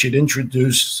measure. We should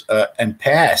introduce and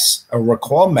pass a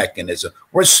recall mechanism.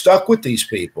 We're stuck with these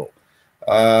people,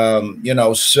 so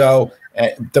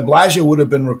de Blasio would have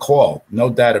been recalled, no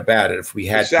doubt about it, if we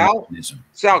had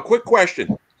Sal, quick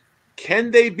question.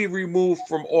 Can they be removed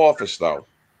from office, though?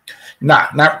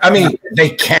 Not. I mean, they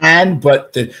can,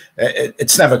 but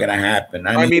it's never going to happen.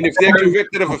 I mean, if they're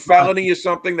convicted of a felony or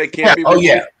something, they can't be. Oh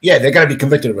yeah, they're going to be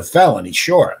convicted of a felony,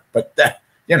 sure. But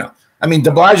I mean,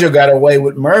 De Blasio got away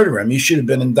with murdering him. He should have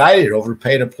been indicted over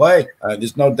pay to play.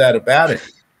 There's no doubt about it.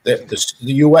 The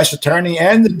U.S. attorney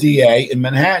and the DA in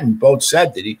Manhattan both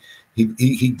said that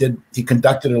he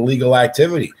conducted illegal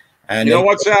activity. And you know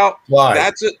what's out?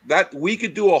 That's it. That we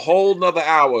could do a whole nother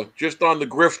hour just on the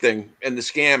grifting and the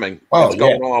scamming that's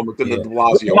going on within the De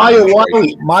Blasio.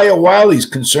 Maya Wiley's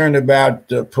concerned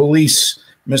about police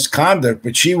misconduct,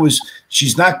 but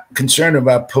she's not concerned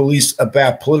about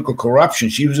political corruption.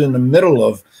 She was in the middle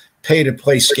of pay to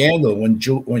play scandal when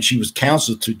she was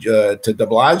counsel to De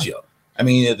Blasio. I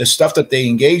mean, the stuff that they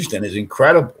engaged in is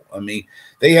incredible. I mean,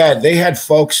 they had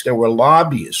folks that were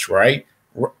lobbyists, right?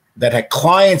 That had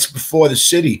clients before the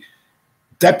city,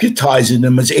 deputizing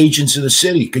them as agents of the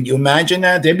city. Could you imagine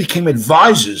that? They became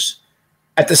advisors.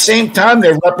 At the same time,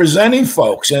 they're representing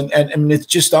folks, and it's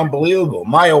just unbelievable.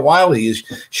 Maya Wiley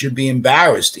should be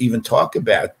embarrassed to even talk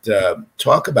about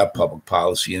public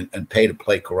policy and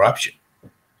pay-to-play corruption.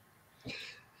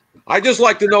 I just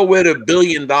like to know where the $1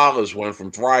 billion went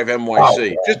from Thrive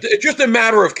NYC. It's just a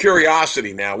matter of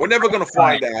curiosity now. We're never going to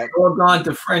find out. Or gone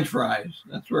to French fries.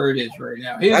 That's where it is right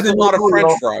now. That's a lot of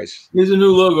French fries. Here's a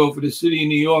new logo for the city of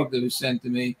New York that was sent to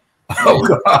me.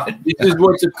 Oh, God. This is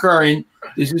what's occurring.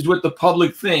 This is what the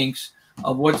public thinks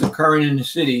of what's occurring in the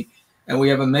city. And we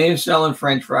have a mayor selling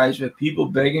French fries. We have people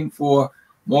begging for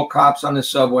more cops on the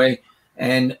subway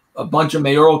and a bunch of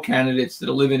mayoral candidates that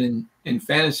are living in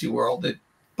fantasy world that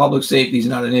public safety is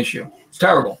not an issue. It's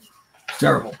terrible. It's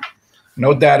terrible.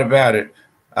 No doubt about it.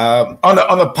 On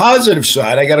the positive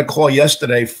side, I got a call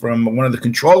yesterday from one of the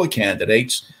controller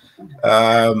candidates,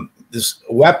 this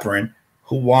Weprin,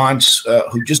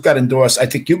 who just got endorsed. I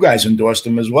think you guys endorsed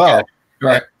him as well.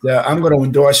 Yeah, right. I'm going to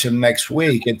endorse him next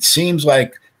week. It seems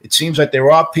like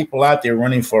there are people out there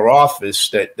running for office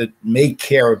that may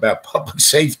care about public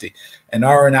safety and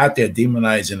aren't out there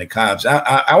demonizing the cops.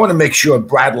 I want to make sure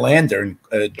Brad Lander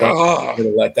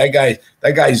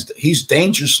he's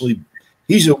dangerously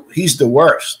he's the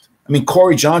worst. I mean,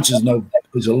 Corey Johnson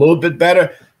is a little bit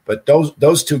better, but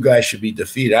those two guys should be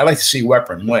defeated. I like to see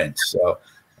Weprin win. So.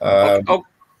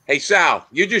 Hey, Sal,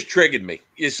 you just triggered me.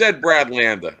 You said Brad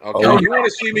Lander. Okay, you want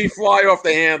to see me fly off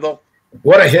the handle?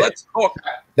 What a hit! Let's talk.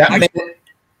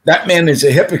 That man is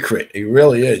a hypocrite. He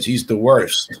really is. He's the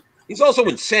worst. He's also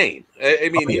insane. I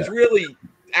mean, he's really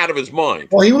out of his mind.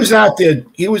 Well, he was out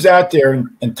there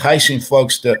enticing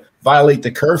folks to violate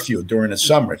the curfew during the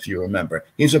summer, if you remember.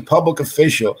 He's a public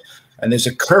official, and there's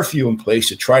a curfew in place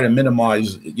to try to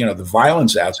minimize, the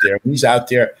violence out there.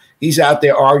 He's out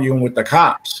there arguing with the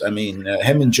cops. I mean,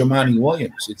 him and Jumaane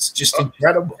Williams. It's just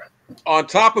incredible. On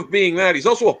top of being that, he's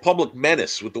also a public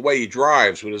menace with the way he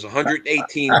drives, with his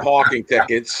 118 parking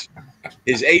tickets,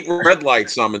 his 8 red light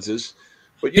summonses.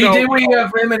 But did we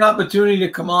give him an opportunity to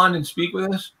come on and speak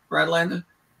with us, Brad Lander?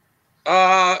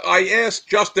 I asked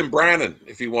Justin Brannon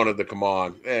if he wanted to come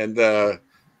on, and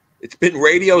it's been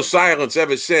radio silence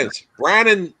ever since.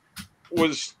 Brannon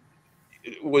was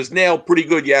nailed pretty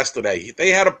good yesterday.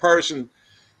 They had a person,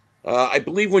 I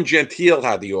believe, when Gentile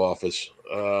had the office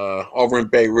over in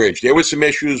Bay Ridge. There were some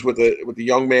issues with the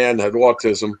young man that had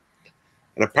autism,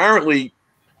 and apparently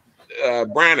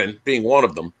Brannon, being one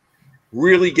of them,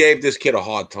 really gave this kid a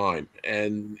hard time,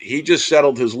 and he just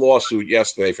settled his lawsuit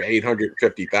yesterday for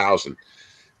 $850,000.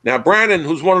 Now, Brannon,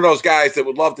 who's one of those guys that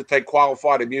would love to take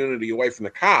qualified immunity away from the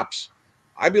cops,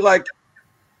 I'd be like,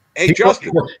 hey,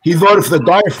 Justin. He voted for the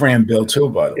diaphragm bill, too,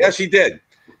 by the way. Yes, he did.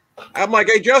 I'm like,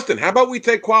 hey, Justin, how about we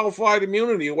take qualified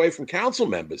immunity away from council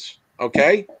members,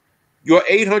 okay? You're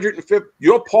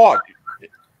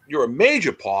you're a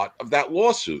major part of that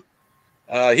lawsuit.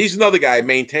 He's another guy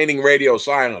maintaining radio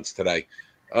silence today.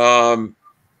 But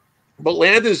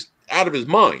Lander's out of his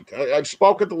mind. I've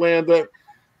spoken to Lander.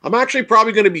 I'm actually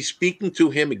probably going to be speaking to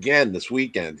him again this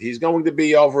weekend. He's going to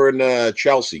be over in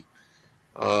Chelsea.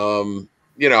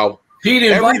 Pete,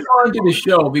 invite him onto the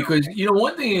show because,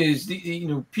 one thing is,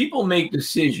 people make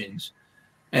decisions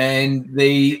and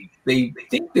they think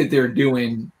that they're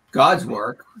doing God's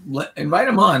work. Invite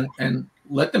them on and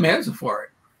let them answer for it,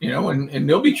 and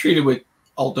they'll be treated with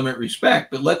ultimate respect,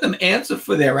 but let them answer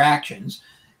for their actions,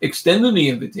 extend them the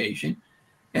invitation,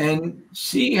 and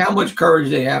see how much courage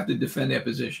they have to defend their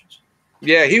positions.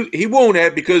 Yeah, he won't,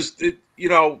 Ed, because,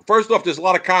 first off, there's a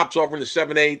lot of cops over in the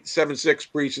 7-8,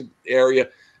 7-6 precinct area.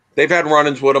 They've had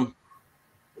run-ins with him.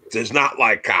 Does not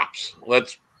like cops.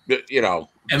 Let's,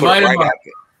 invite him up.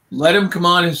 Let him come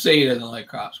on and say he doesn't like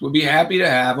cops. We'll be happy to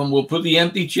have him. We'll put the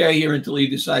empty chair here until he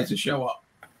decides to show up.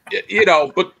 You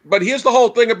know, but here's the whole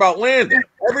thing about Landon.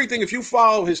 Everything, if you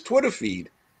follow his Twitter feed,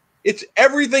 it's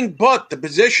everything but the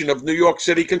position of New York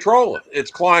City controller.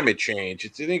 It's climate change.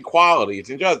 It's inequality. It's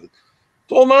injustice.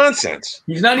 It's all nonsense.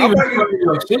 He's not even from New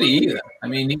York City either. I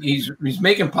mean, he's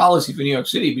making policy for New York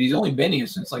City, but he's only been here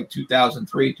since like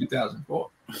 2003, 2004.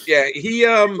 Yeah,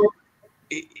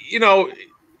 you know,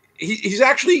 he's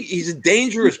a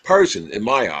dangerous person in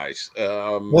my eyes.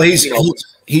 Well,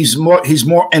 he's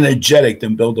more energetic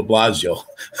than Bill de Blasio.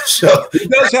 So he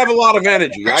does have a lot of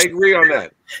energy. I agree on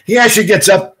that. He actually gets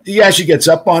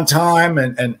up on time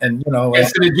and you know,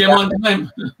 gets to the gym on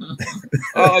time.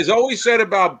 As always said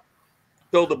about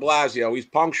Bill de Blasio, he's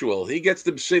punctual. He gets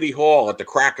to City Hall at the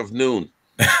crack of noon.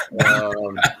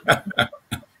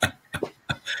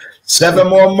 7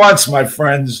 more months, my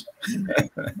friends.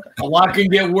 A lot can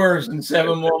get worse in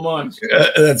 7 more months.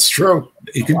 That's true.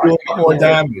 He can do a lot more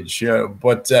damage.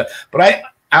 But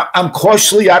I'm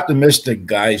cautiously optimistic,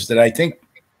 guys, that I think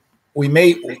we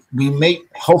may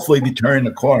hopefully be turning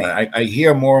the corner. I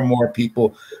hear more and more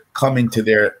people coming to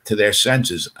their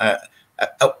senses.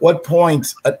 At what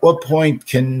point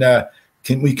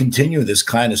can we continue this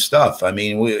kind of stuff? I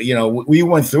mean, we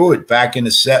went through it back in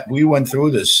the set. We went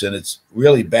through this, and it's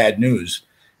really bad news.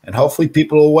 And hopefully,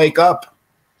 people will wake up.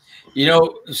 You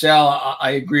know, Sal,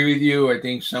 I agree with you. I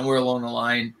think somewhere along the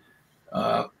line,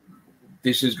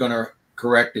 this is going to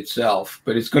correct itself.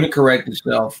 But it's going to correct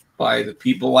itself by the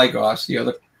people like us, the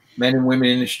other men and women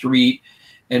in the street,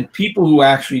 and people who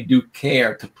actually do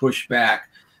care to push back.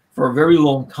 For a very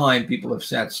long time, people have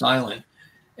sat silent.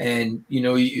 And, you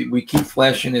know, we keep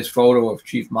flashing this photo of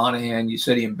Chief Monahan. You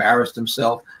said he embarrassed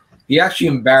himself. He actually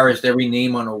embarrassed every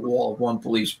name on a wall of One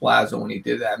Police Plaza when he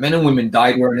did that. Men and women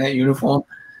died wearing that uniform.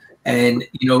 And,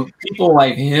 you know, people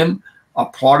like him are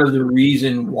part of the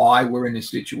reason why we're in the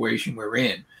situation we're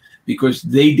in, because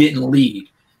they didn't lead.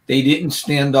 They didn't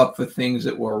stand up for things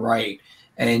that were right.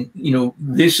 And, you know,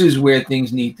 this is where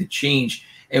things need to change.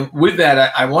 And with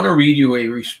that, I want to read you a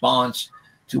response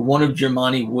to one of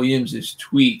Jumaane Williams'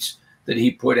 tweets that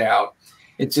he put out.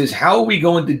 It says, "How are we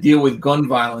going to deal with gun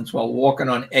violence while walking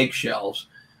on eggshells?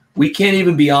 We can't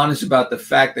even be honest about the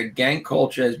fact that gang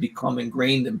culture has become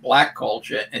ingrained in black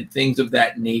culture and things of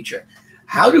that nature.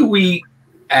 How do we,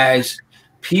 as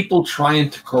people trying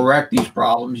to correct these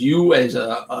problems, you as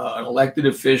an elected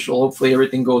official, hopefully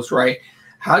everything goes right,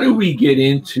 how do we get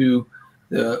into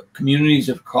the communities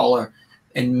of color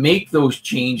and make those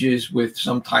changes with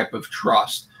some type of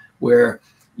trust where,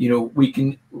 you know, we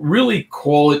can really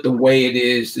call it the way it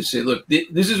is, to say, look,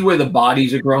 this is where the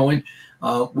bodies are growing.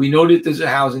 We know that there's a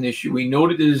housing issue. We know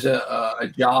that there's a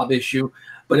job issue.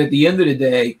 But at the end of the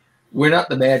day, we're not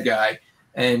the bad guy.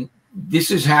 And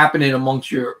this is happening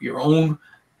amongst your own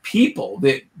people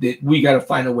that we got to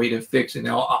find a way to fix it.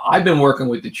 Now, I've been working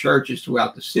with the churches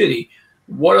throughout the city.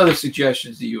 What other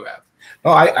suggestions do you have?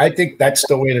 Oh, I think that's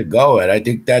the way to go. And I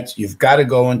think you've got to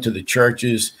go into the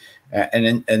churches.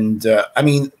 And I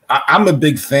mean, I'm a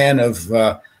big fan of,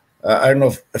 I don't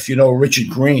know if you know Richard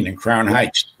Green in Crown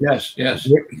Heights. Yes, yes.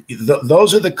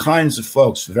 Those are the kinds of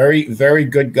folks. Very, very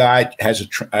good guy.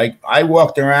 I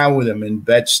walked around with him in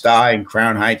Bed-Stuy and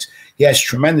Crown Heights. He has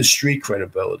tremendous street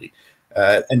credibility.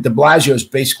 And de Blasio has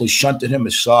basically shunted him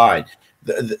aside.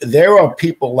 There are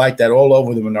people like that all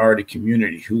over the minority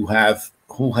community who have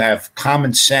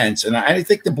common sense. And I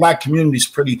think the black community is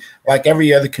pretty, like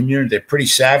every other community, they're pretty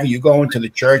savvy. You go into the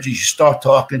churches, you start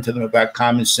talking to them about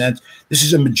common sense. This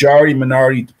is a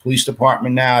minority police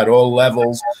department now at all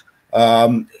levels.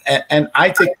 And I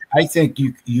think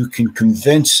you can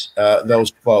convince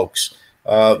those folks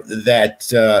that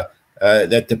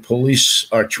the police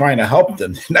are trying to help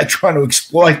them. They're not trying to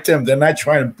exploit them. They're not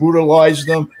trying to brutalize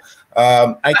them.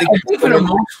 I think for the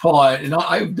most part, and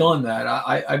I've done that.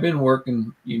 I've been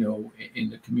working, you know, in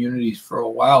the communities for a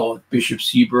while with Bishop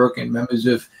Seabrook and members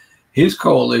of his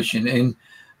coalition, and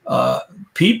the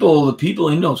people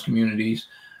in those communities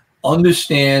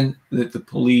understand that the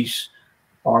police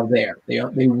are there.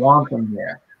 They want them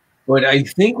there. But I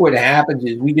think what happens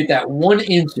is we get that one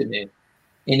incident,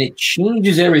 and it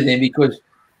changes everything because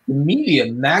the media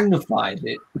magnifies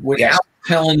it without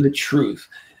telling the truth.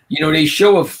 You know, they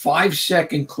show a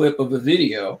 5-second clip of a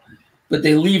video, but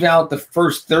they leave out the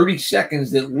first 30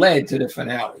 seconds that led to the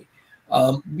finale.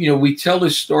 You know, we tell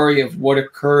this story of what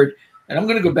occurred, and I'm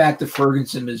going to go back to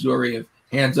Ferguson, Missouri, of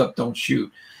hands up, don't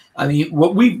shoot. I mean,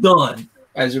 what we've done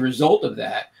as a result of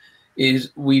that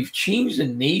is we've changed the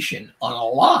nation on a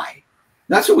lie.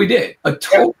 That's what we did. A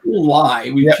total lie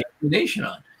we changed the nation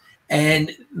on.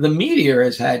 And the media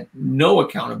has had no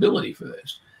accountability for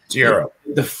this. Zero.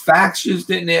 The facts just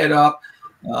didn't add up.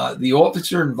 The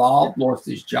officer involved lost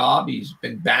his job. He's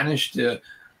been banished to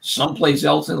someplace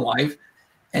else in life.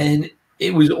 And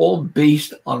it was all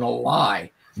based on a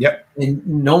lie. Yep. And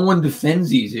no one defends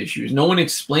these issues. No one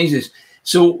explains this.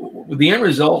 So the end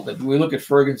result, if we look at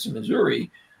Ferguson,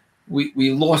 Missouri,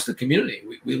 we lost the community.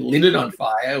 We lit it on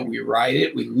fire. We rioted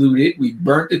it. We looted it. We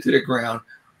burnt it to the ground,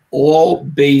 all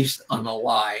based on a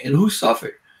lie. And who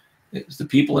suffered? It's the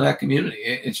people in that community.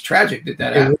 It's tragic that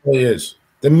happened. It really is.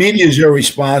 The media is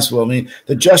irresponsible. I mean,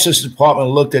 the Justice Department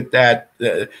looked at that.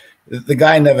 The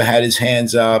guy never had his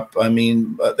hands up. I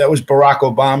mean, that was Barack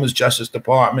Obama's Justice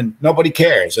Department. Nobody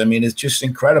cares. I mean, it's just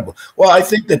incredible. Well, I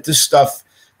think that this stuff,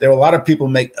 there are a lot of people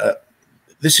make,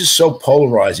 this is so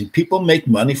polarizing. People make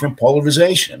money from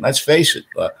polarization. Let's face it.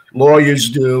 Lawyers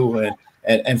do,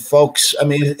 and folks, I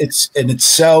mean, it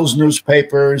sells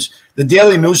newspapers. The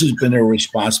Daily News has been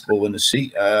irresponsible in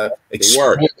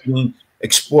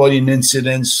exploiting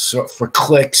incidents for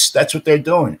clicks. That's what they're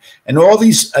doing. And all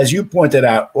these, as you pointed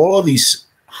out, all of these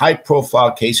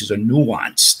high-profile cases are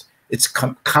nuanced. It's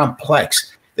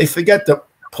complex. They forget that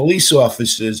police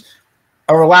officers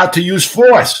are allowed to use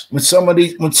force when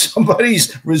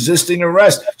somebody's resisting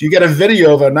arrest. You get a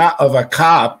video of a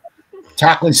cop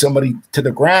tackling somebody to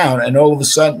the ground, and all of a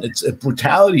sudden it's a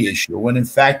brutality issue, when in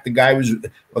fact the guy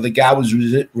was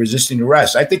resisting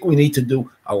arrest. I think we need to do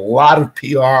a lot of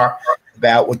PR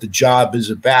about what the job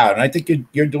is about, and I think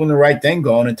you're doing the right thing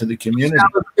going into the community.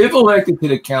 If elected to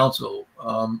the council,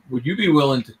 would you be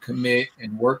willing to commit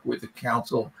and work with the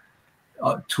council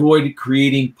toward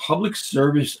creating public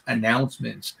service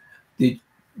announcements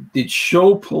that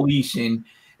show policing?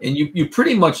 And you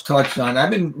pretty much touched on, I've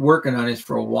been working on this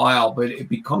for a while, but it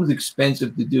becomes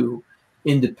expensive to do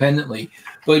independently.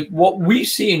 But what we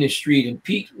see in the street, and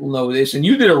Pete will know this, and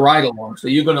you did a ride along, so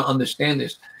you're going to understand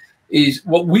this, is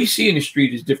what we see in the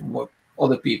street is different from what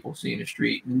other people see in the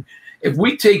street. And if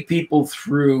we take people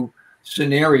through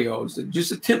scenarios,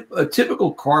 just a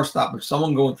typical car stop of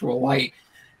someone going through a light,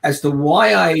 as to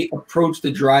why I approach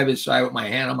the driver's side with my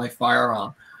hand on my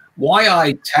firearm, why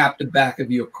I tap the back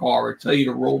of your car or tell you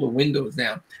to roll the windows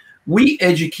down. We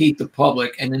educate the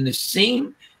public, and in the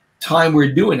same time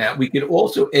we're doing that, we could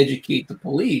also educate the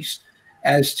police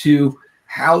as to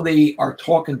how they are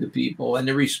talking to people, and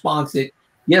the response that,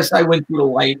 yes, I went through the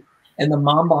light, and the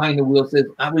mom behind the wheel says,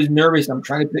 I was nervous, I'm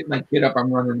trying to pick my kid up,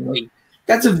 I'm running late.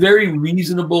 That's a very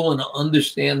reasonable and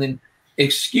understanding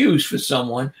excuse for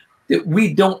someone that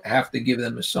we don't have to give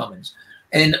them a summons.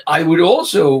 And I would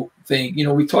also think,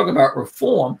 we talk about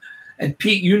reform, and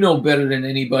Pete, you know better than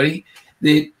anybody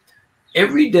that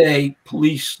every day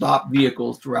police stop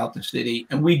vehicles throughout the city,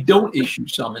 and we don't issue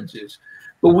summonses,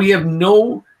 but we have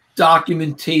no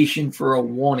documentation for a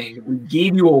warning. We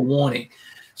gave you a warning.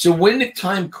 So when the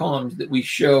time comes that we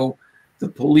show the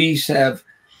police have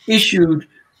issued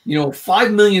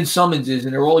 5 million summonses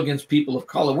and they're all against people of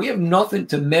color, we have nothing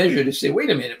to measure to say, wait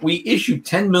a minute, we issued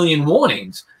 10 million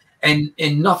warnings and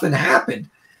nothing happened.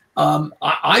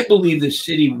 I believe the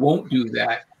city won't do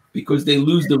that because they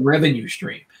lose the revenue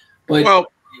stream. But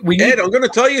Ed, I'm going to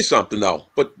tell you something though.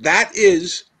 But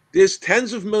there's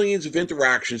tens of millions of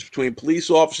interactions between police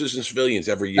officers and civilians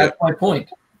every year. That's my point.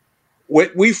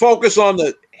 We focus on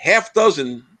the half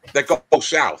dozen that go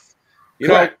south.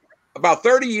 Correct. About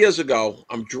 30 years ago,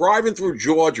 I'm driving through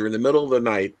Georgia in the middle of the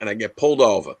night, and I get pulled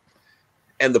over,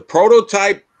 and the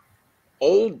prototype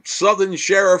old Southern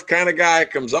sheriff kind of guy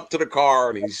comes up to the car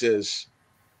and he says,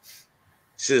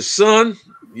 son,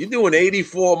 you're doing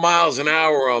 84 miles an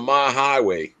hour on my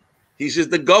highway. He says,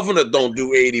 the governor don't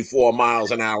do 84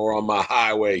 miles an hour on my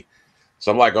highway.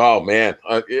 So I'm like, oh man.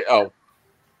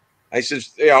 I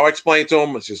says, I'll explain to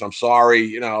him. I says, I'm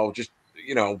sorry,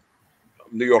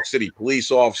 New York City police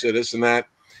officer, this and that.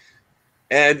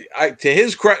 And to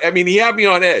his credit, he had me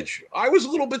on edge. I was a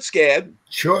little bit scared.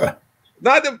 Sure.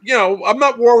 Not that, I'm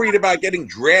not worried about getting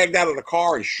dragged out of the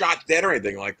car and shot dead or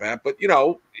anything like that. But,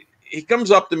 he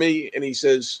comes up to me and he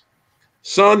says,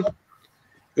 son,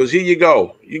 goes, here you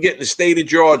go. You get in the state of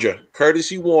Georgia,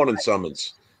 courtesy warning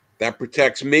summons. That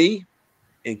protects me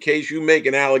in case you make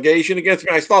an allegation against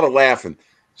me. I started laughing.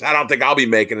 So I don't think I'll be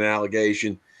making an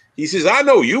allegation. He says, I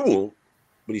know you won't.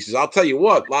 But he says, I'll tell you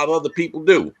what, a lot of other people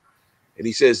do. And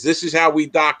he says, this is how we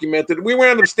documented it. We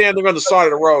wound up standing on the side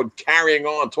of the road, carrying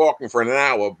on, talking for an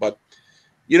hour. But,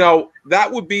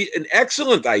 that would be an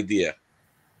excellent idea.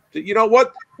 You know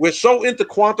what? We're so into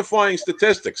quantifying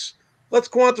statistics. Let's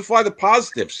quantify the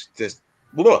positive statistics.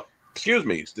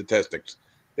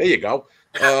 There you go.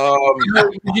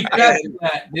 You caption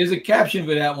that. There's a caption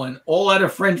for that one. All out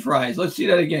of French fries. Let's see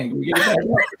that again. Can we get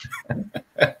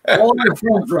that? All out of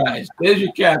French fries. There's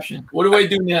your caption. What do I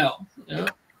do now?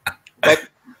 Yeah.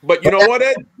 But you know what,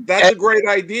 Ed? That's a great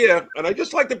idea. And I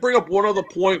just like to bring up one other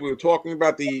point. We were talking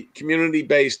about the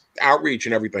community-based outreach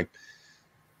and everything.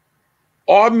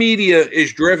 Our media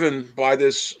is driven by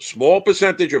this small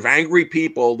percentage of angry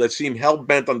people that seem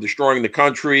hell-bent on destroying the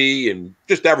country and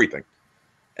just everything.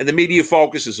 And the media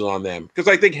focuses on them because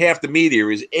I think half the media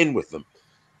is in with them.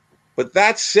 But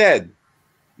that said,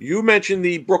 you mentioned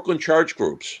the Brooklyn church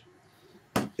groups.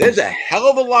 There's a hell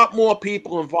of a lot more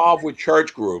people involved with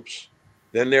church groups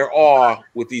than there are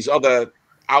with these other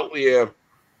out there,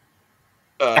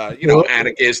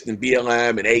 anarchists and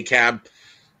BLM and ACAB,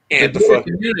 Antifa.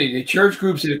 Community, the church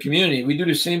groups in the community. We do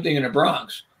the same thing in the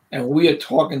Bronx, and we are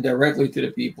talking directly to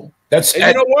the people. And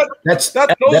you know what? Those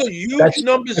are huge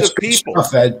numbers of people.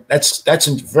 Stuff, Ed. That's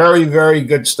very, very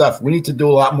good stuff. We need to do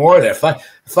a lot more of that.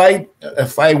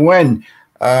 If I win,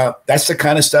 that's the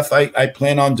kind of stuff I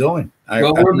plan on doing.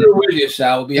 Well, we're good with you,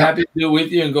 Sal. We'll be happy to do it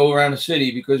with you and go around the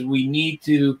city because we need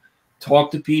to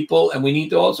talk to people and we need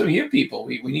to also hear people.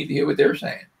 We need to hear what they're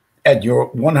saying. Ed, you're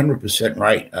 100%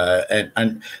 right.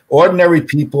 And ordinary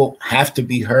people have to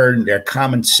be heard in their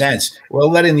common sense. We're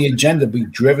letting the agenda be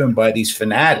driven by these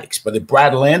fanatics, by the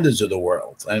Brad Landers of the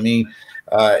world. I mean,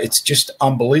 it's just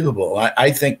unbelievable.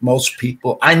 I think most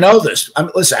people, I know this.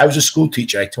 Listen, I was a school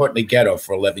teacher. I taught in the ghetto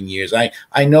for 11 years.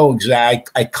 I know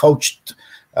exactly. I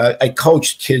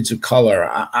coached kids of color.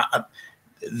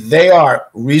 They are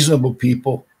reasonable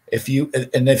people. If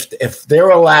they're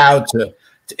allowed to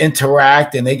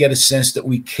interact and they get a sense that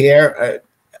we care,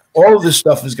 all of this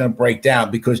stuff is going to break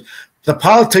down because the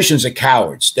politicians are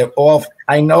cowards.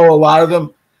 I know a lot of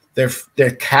them.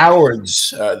 They're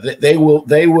cowards. They will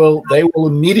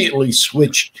immediately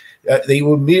switch. They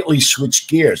will immediately switch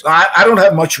gears. I don't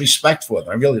have much respect for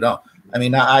them. I really don't. I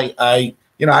mean, I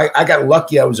got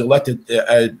lucky. I was elected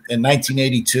in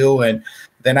 1982, and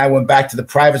then I went back to the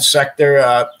private sector.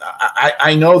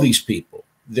 I know these people.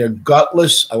 They're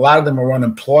gutless. A lot of them are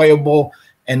unemployable,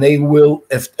 and they will,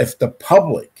 if the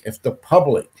public,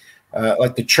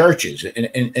 like the churches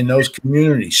in those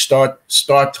communities,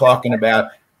 start talking about,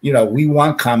 we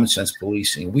want common sense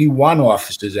policing. We want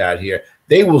officers out here.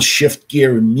 They will shift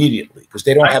gear immediately because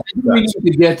they don't have. We need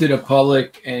to get to the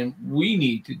public, and we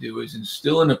need to do is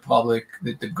instill in the public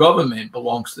that the government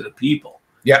belongs to the people.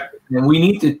 Yeah, and we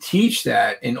need to teach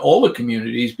that in all the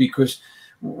communities because,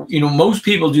 most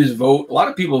people just vote. A lot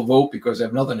of people vote because they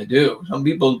have nothing to do. Some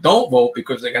people don't vote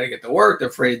because they got to get to work. They're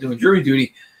afraid of doing jury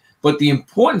duty. But the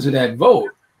importance of that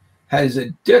vote has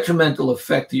a detrimental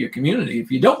effect to your community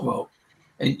if you don't vote.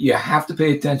 And you have to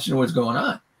pay attention to what's going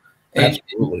on. And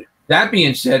absolutely. That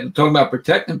being said, talking about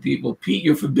protecting people, Pete,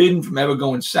 you're forbidden from ever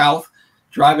going south,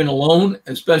 driving alone,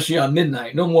 especially on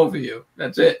midnight. No more for you.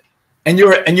 That's it. And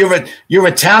you're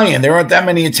Italian. There aren't that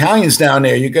many Italians down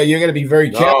there. You got to be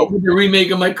very careful. The remake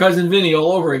of My Cousin Vinny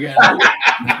all over again.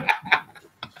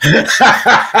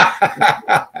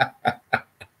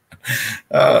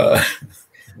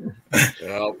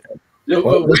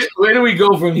 Where do we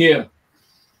go from here?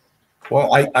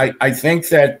 Well, I think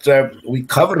that we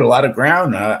covered a lot of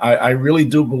ground. I really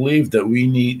do believe that we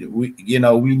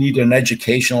need an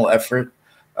educational effort,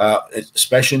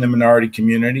 especially in the minority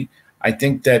community. I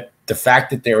think that the fact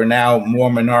that there are now more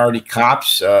minority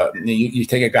cops, you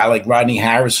take a guy like Rodney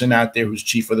Harrison out there, who's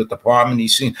chief of the department.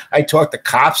 I talk to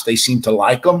cops; they seem to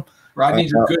like him.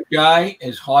 Rodney's a good guy.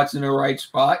 His heart's in the right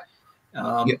spot.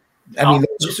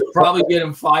 This will probably get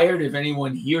him fired if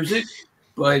anyone hears it.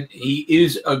 But he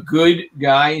is a good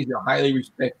guy. He's a highly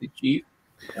respected chief.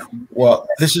 Well,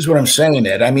 this is what I'm saying,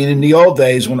 Ed. I mean, in the old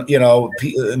days when,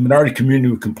 the minority community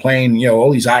would complain,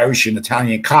 all these Irish and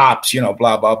Italian cops,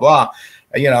 blah, blah, blah,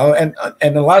 and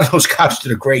a lot of those cops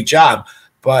did a great job.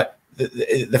 But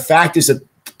the fact is that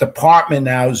the department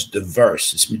now is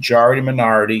diverse. It's majority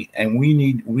minority, and we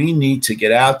need to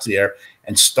get out there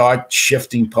and start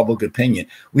shifting public opinion.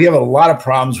 We have a lot of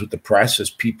problems with the press, as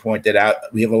Pete pointed out.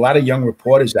 We have a lot of young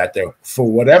reporters out there, for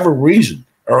whatever reason,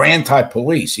 are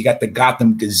anti-police. You got the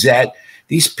Gotham Gazette.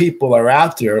 These people are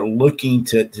out there looking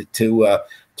to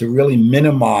really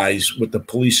minimize what the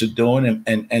police are doing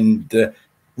and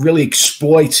really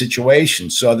exploit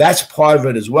situations. So that's part of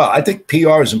it as well. I think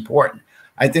PR is important.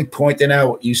 I think pointing out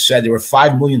what you said, there were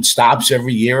 5 million stops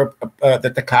every year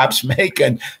that the cops make,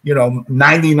 and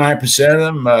 99% of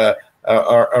them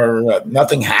are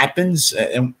nothing happens,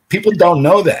 and people don't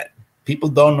know that. People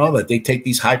don't know that they take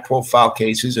these high-profile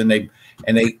cases and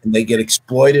they get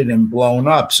exploited and blown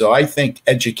up. So I think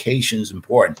education is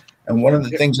important. And one of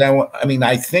the things I mean,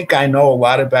 I think I know a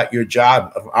lot about your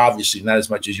job, obviously not as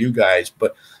much as you guys,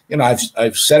 but you know,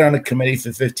 I've sat on a committee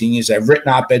for 15 years. I've written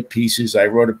op-ed pieces. I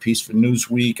wrote a piece for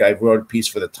Newsweek. I wrote a piece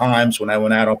for the Times when I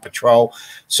went out on patrol.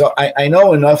 So I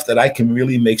know enough that I can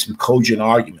really make some cogent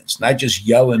arguments, not just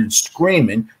yelling and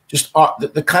screaming, just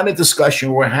the kind of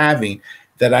discussion we're having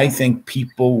that I think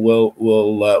people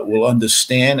will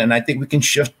understand, and I think we can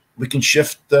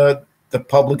shift the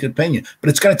public opinion, but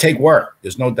it's going to take work.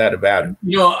 There's no doubt about it.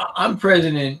 You know, I'm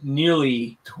president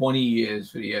nearly 20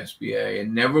 years for the SBA,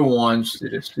 and never once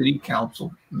did a city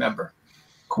council member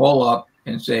call up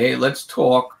and say, hey, let's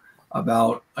talk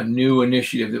about a new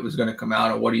initiative that was going to come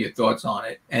out, or what are your thoughts on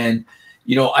it? And,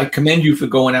 you know, I commend you for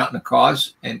going out in the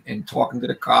cars and talking to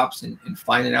the cops and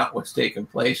finding out what's taking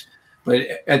place. But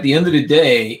at the end of the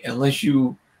day, unless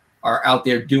you are out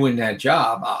there doing that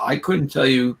job, I couldn't tell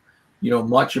you, you know,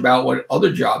 much about what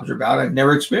other jobs are about. I've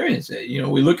never experienced it. You know,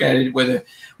 we look at it, whether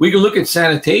we can look at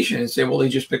sanitation and say, well, they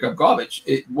just pick up garbage.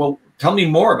 Well, tell me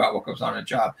more about what goes on in a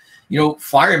job. You know,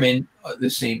 firemen, the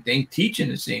same thing, teaching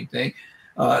the same thing.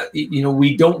 You know,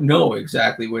 we don't know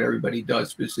exactly what everybody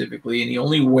does specifically. And the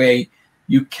only way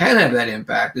you can have that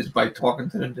impact is by talking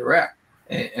to them direct.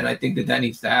 And I think that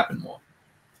needs to happen more.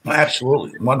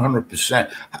 Absolutely,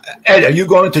 100%. Ed, are you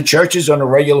going to churches on a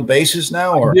regular basis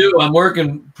now? Or? I do. I'm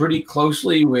working pretty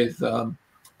closely with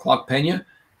Clark Pena,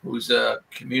 who's a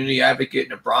community advocate in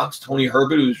the Bronx. Tony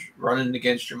Herbert, who's running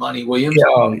against Jumaane Williams.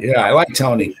 Yeah, I like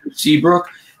Tony. Seabrook.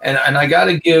 And I got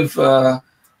to give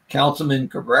Councilman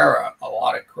Cabrera a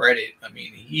lot of credit. I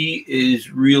mean, he is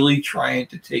really trying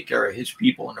to take care of his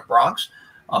people in the Bronx.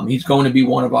 He's going to be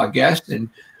one of our guests,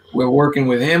 and we're working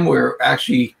with him. We're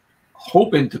actually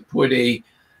hoping to put a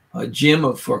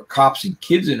gym for cops and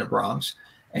kids in the Bronx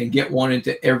and get one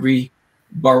into every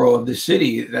borough of the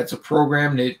city. That's a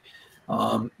program that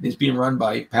is being run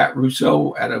by Pat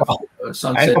Russo out of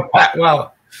Sunset.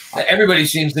 Well, everybody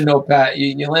seems to know Pat.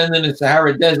 You land in the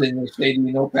Sahara Desert and they say, do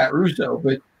you know Pat Russo?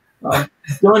 But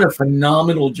he's doing a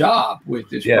phenomenal job with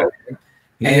this program.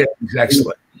 And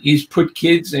excellent. He's put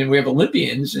kids, and we have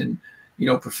Olympians and, you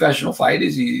know, professional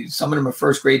fighters. Some of them are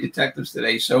first grade detectives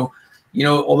today. So, you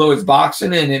know, although it's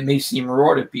boxing and it may seem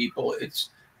raw to people, it's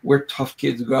where tough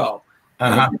kids go.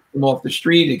 It gets them off the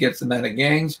street, it gets them out of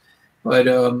gangs. But,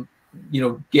 you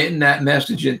know, getting that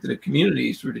message into the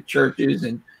communities through the churches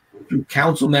and through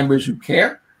council members who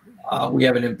care, we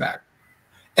have an impact.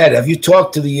 Ed, have you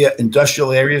talked to the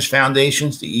Industrial Areas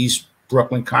Foundations, the East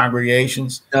Brooklyn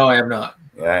congregations? No, I have not.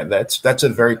 Yeah, that's a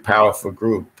very powerful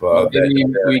group. I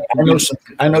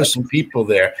know some people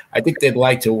there. I think they'd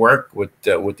like to work with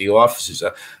the officers.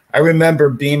 I remember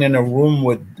being in a room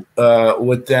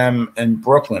with them in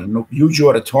Brooklyn, a huge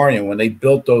auditorium, when they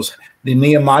built the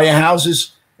Nehemiah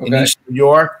houses in East New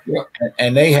York,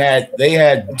 and they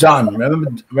had Dunn.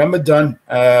 Remember Dunn?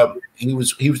 He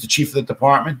was the chief of the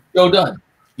department. Joe Dunn.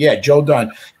 Yeah, Joe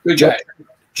Dunn. Good guy.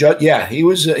 Yeah, he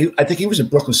was. I think he was a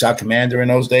Brooklyn South Commander in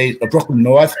those days, or Brooklyn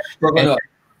North.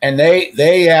 And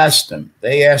they asked him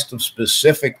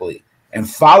specifically and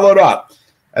followed up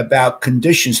about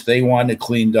conditions they wanted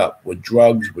cleaned up with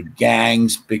drugs, with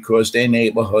gangs, because their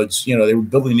neighborhoods, you know, they were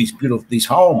building these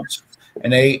homes,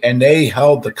 and they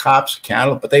held the cops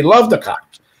accountable. But they loved the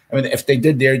cops. I mean, if they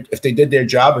did their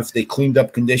job, if they cleaned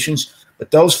up conditions.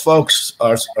 But those folks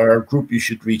are a group you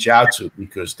should reach out to,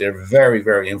 because they're very,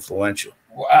 very influential.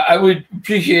 I would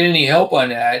appreciate any help on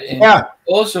that. And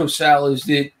also, Sal, is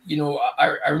that, you know,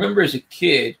 I remember as a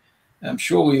kid, I'm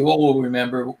sure we all will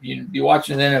remember, you're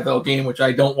watching an NFL game, which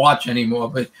I don't watch anymore,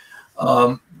 but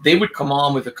they would come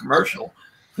on with a commercial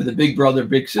for the Big Brother,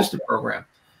 Big Sister program.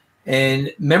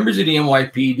 And members of the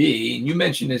NYPD, and you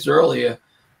mentioned this earlier,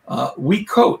 we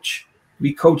coach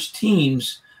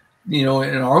teams, you know,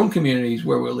 in our own communities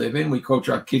where we live in. We coach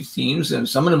our kids' teams, and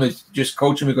some of them is just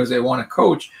coaching because they want to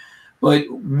coach. But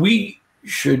we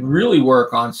should really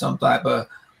work on some type of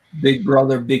Big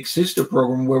Brother, Big Sister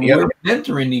program where we're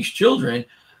mentoring these children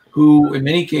who, in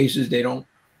many cases, they don't,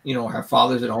 you know, have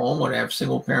fathers at home or they have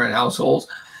single parent households.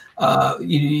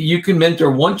 You can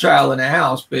mentor one child in a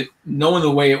house, but knowing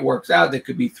the way it works out, there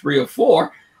could be 3 or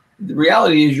 4. The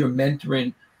reality is you're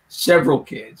mentoring several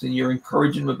kids, and you're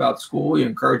encouraging them about school, you're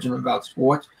encouraging them about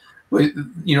sports. But,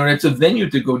 you know, it's a venue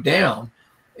to go down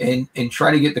and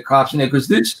try to get the cops in there, because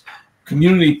this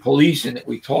community policing that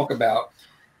we talk about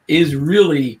is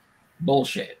really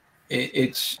bullshit.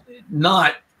 It's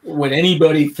not what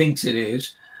anybody thinks it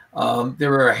is.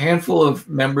 There are a handful of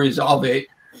members of it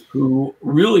who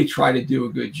really try to do a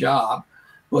good job.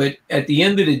 But at the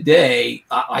end of the day,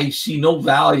 I see no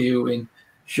value in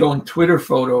showing Twitter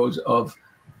photos of,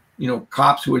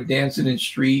 cops who are dancing in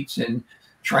streets and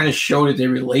trying to show that they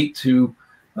relate to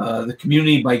the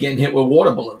community by getting hit with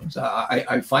water balloons.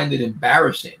 I find it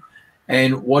embarrassing.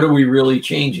 And what are we really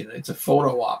changing? It's a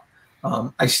photo op.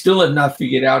 I still have not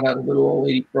figured out how the little old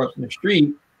lady crossing the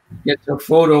street gets a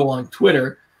photo on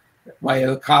Twitter by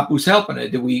a cop who's helping her.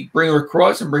 Do we bring her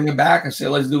across and bring her back and say,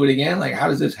 let's do it again? Like, how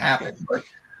does this happen? But,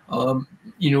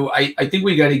 I think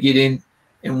we got to get in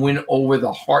and win over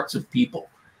the hearts of people.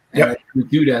 And we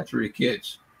do that through the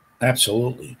kids.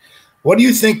 Absolutely. What do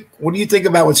you think? What do you think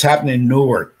about what's happening in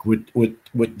Newark with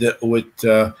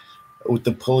the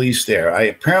police there?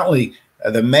 Apparently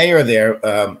the mayor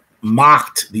there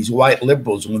mocked these white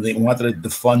liberals when they wanted to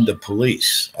defund the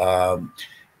police,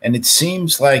 and it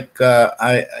seems like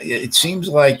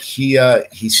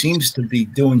he seems to be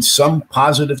doing some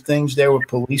positive things there with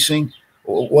policing.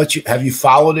 Have you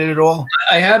followed it at all?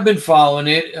 I have been following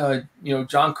it.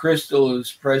 John Crystal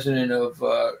is president of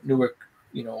Newark,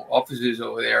 offices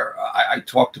over there. I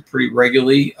talk to pretty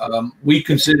regularly. We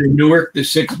consider Newark the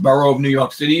sixth borough of New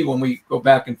York City when we go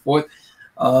back and forth.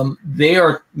 They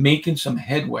are making some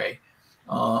headway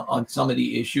on some of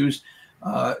the issues.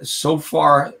 So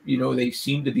far, they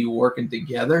seem to be working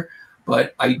together,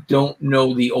 but I don't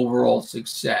know the overall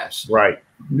success. Right.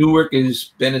 Newark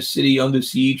has been a city under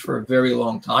siege for a very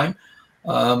long time.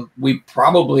 I wish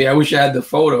I had the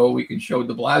photo. We can show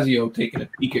de Blasio taking a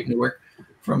peek at Newark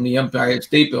from the Empire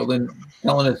State Building,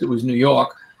 telling us it was New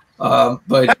York.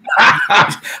 But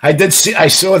I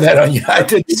saw that on you. I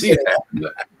did see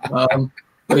that.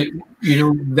 But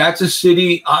that's a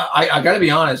city. I got to be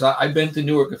honest. I've been to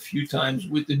Newark a few times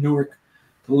with the Newark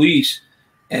police,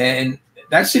 and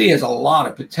that city has a lot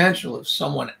of potential if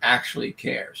someone actually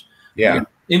cares. Yeah.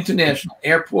 International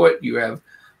airport. You have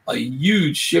a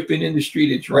huge shipping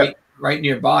industry that's right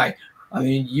nearby. I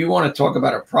mean, you want to talk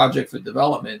about a project for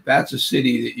development. That's a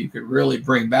city that you could really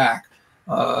bring back.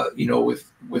 With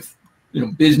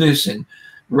business and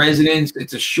residents.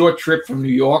 It's a short trip from New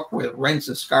York where rents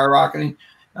are skyrocketing.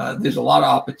 There's a lot of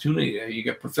opportunity there. You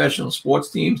get professional sports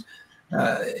teams.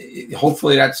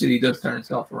 Hopefully that city does turn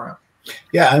itself around.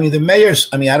 Yeah, I mean, the mayor's,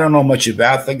 I don't know much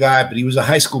about the guy, but he was a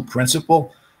high school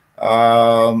principal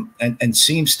and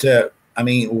seems to,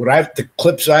 the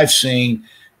clips I've seen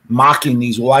mocking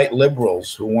these white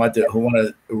liberals who want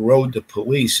to erode the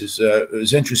police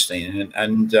is interesting.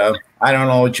 And I don't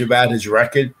know much about his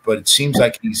record, but it seems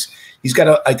like he's got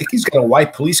a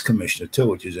white police commissioner too,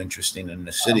 which is interesting in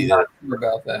the city. I'm not sure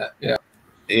about that. Yeah.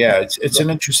 Yeah, it's an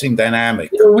interesting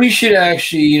dynamic. We should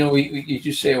actually, you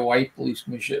just say a white police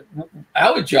commissioner.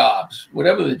 Our jobs,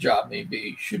 whatever the job may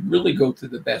be, should really go to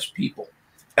the best people.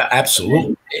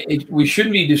 Absolutely. We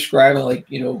shouldn't be describing like,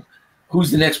 who's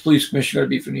the next police commissioner going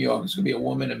to be for New York? It's going to be a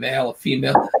woman, a male, a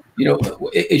female.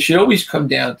 It should always come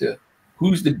down to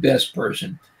who's the best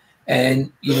person.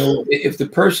 And, if the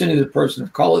person is a person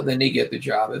of color, then they get the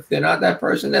job. If they're not that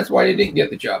person, that's why they didn't get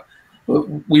the job. But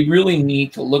we really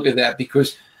need to look at that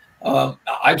because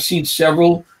I've seen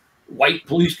several white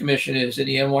police commissioners in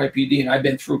the NYPD, and I've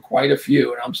been through quite a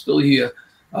few, and I'm still here,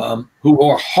 who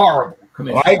are horrible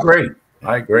commissioners.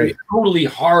 I agree. Totally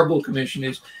horrible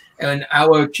commissioners. And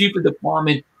our chief of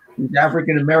department, who's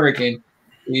African-American,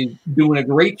 is doing a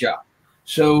great job.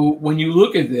 So when you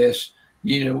look at this,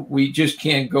 we just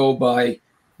can't go by,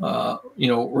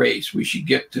 race. We should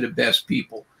get to the best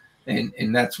people.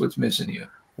 And that's what's missing here.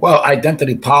 Well,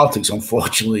 identity politics,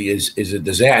 unfortunately, is a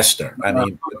disaster.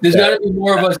 There's got to be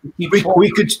more of us to keep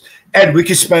we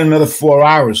could spend another 4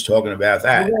 hours talking about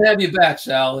that. We're going to have you back,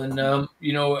 Sal. And, we're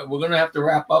going to have to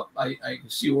wrap up. I can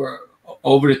see we're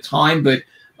over the time, but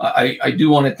I do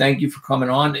want to thank you for coming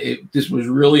on. This was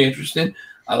really interesting.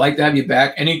 I'd like to have you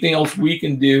back. Anything else we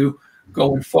can do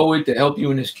going forward to help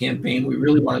you in this campaign? We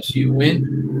really want to see you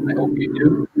win. I hope you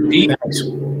do. Pete,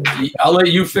 I'll let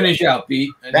you finish out,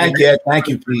 Pete. Thank you,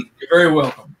 Pete. You're very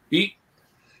welcome. Pete?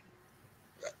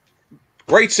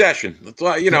 Great session. A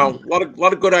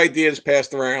lot of good ideas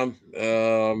passed around.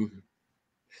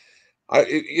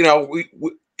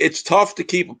 It's tough to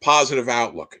keep a positive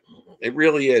outlook. It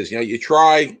really is. You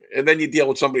try, and then you deal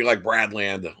with somebody like Brad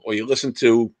Landa, or you listen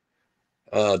to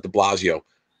de Blasio.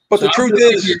 But the truth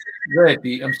is, go ahead,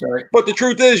 Pete. I'm sorry. But the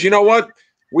truth is, you know what?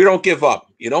 We don't give up.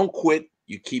 You don't quit.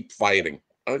 You keep fighting.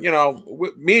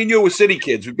 Me and you were city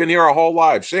kids. We've been here our whole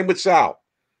lives. Same with Sal.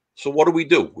 So what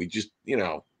do? We just,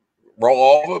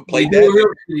 roll over, play dead. We're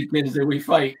real city kids that we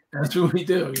fight. That's what we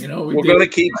do. We're going to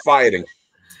keep fighing.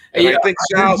 And I think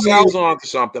Sal's on to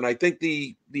something. I think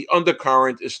the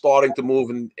undercurrent is starting to move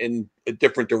in a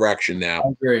different direction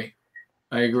now.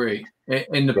 I agree.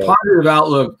 And the positive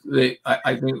outlook that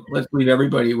I think let's leave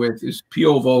everybody with is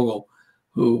P.O. Vogel.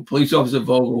 police officer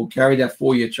Vogel, who carried that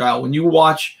 4-year child. When you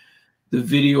watch the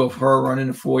video of her running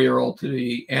a 4-year-old to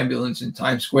the ambulance in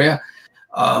Times Square,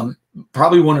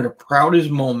 probably one of the proudest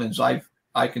moments I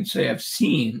can say I've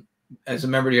seen as a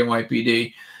member of the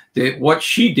NYPD. That what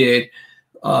she did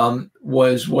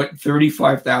was what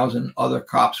 35,000 other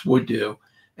cops would do.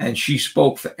 And she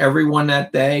spoke for everyone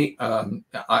that day.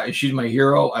 She's my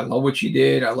hero. I love what she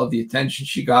did. I love the attention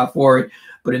she got for it.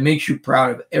 But it makes you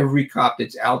proud of every cop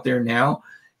that's out there now.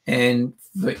 And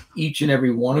for each and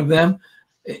every one of them,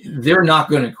 they're not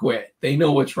going to quit. They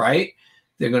know what's right.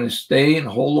 They're going to stay and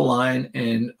hold the line.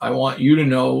 And I want you to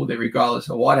know that regardless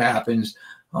of what happens,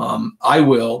 I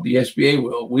will, the SBA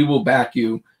will, we will back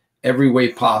you every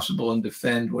way possible and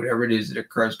defend whatever it is that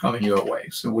occurs coming your way.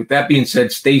 So with that being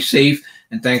said, stay safe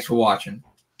and thanks for watching.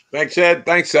 Thanks, Ed.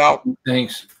 Thanks, Al.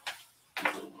 Thanks.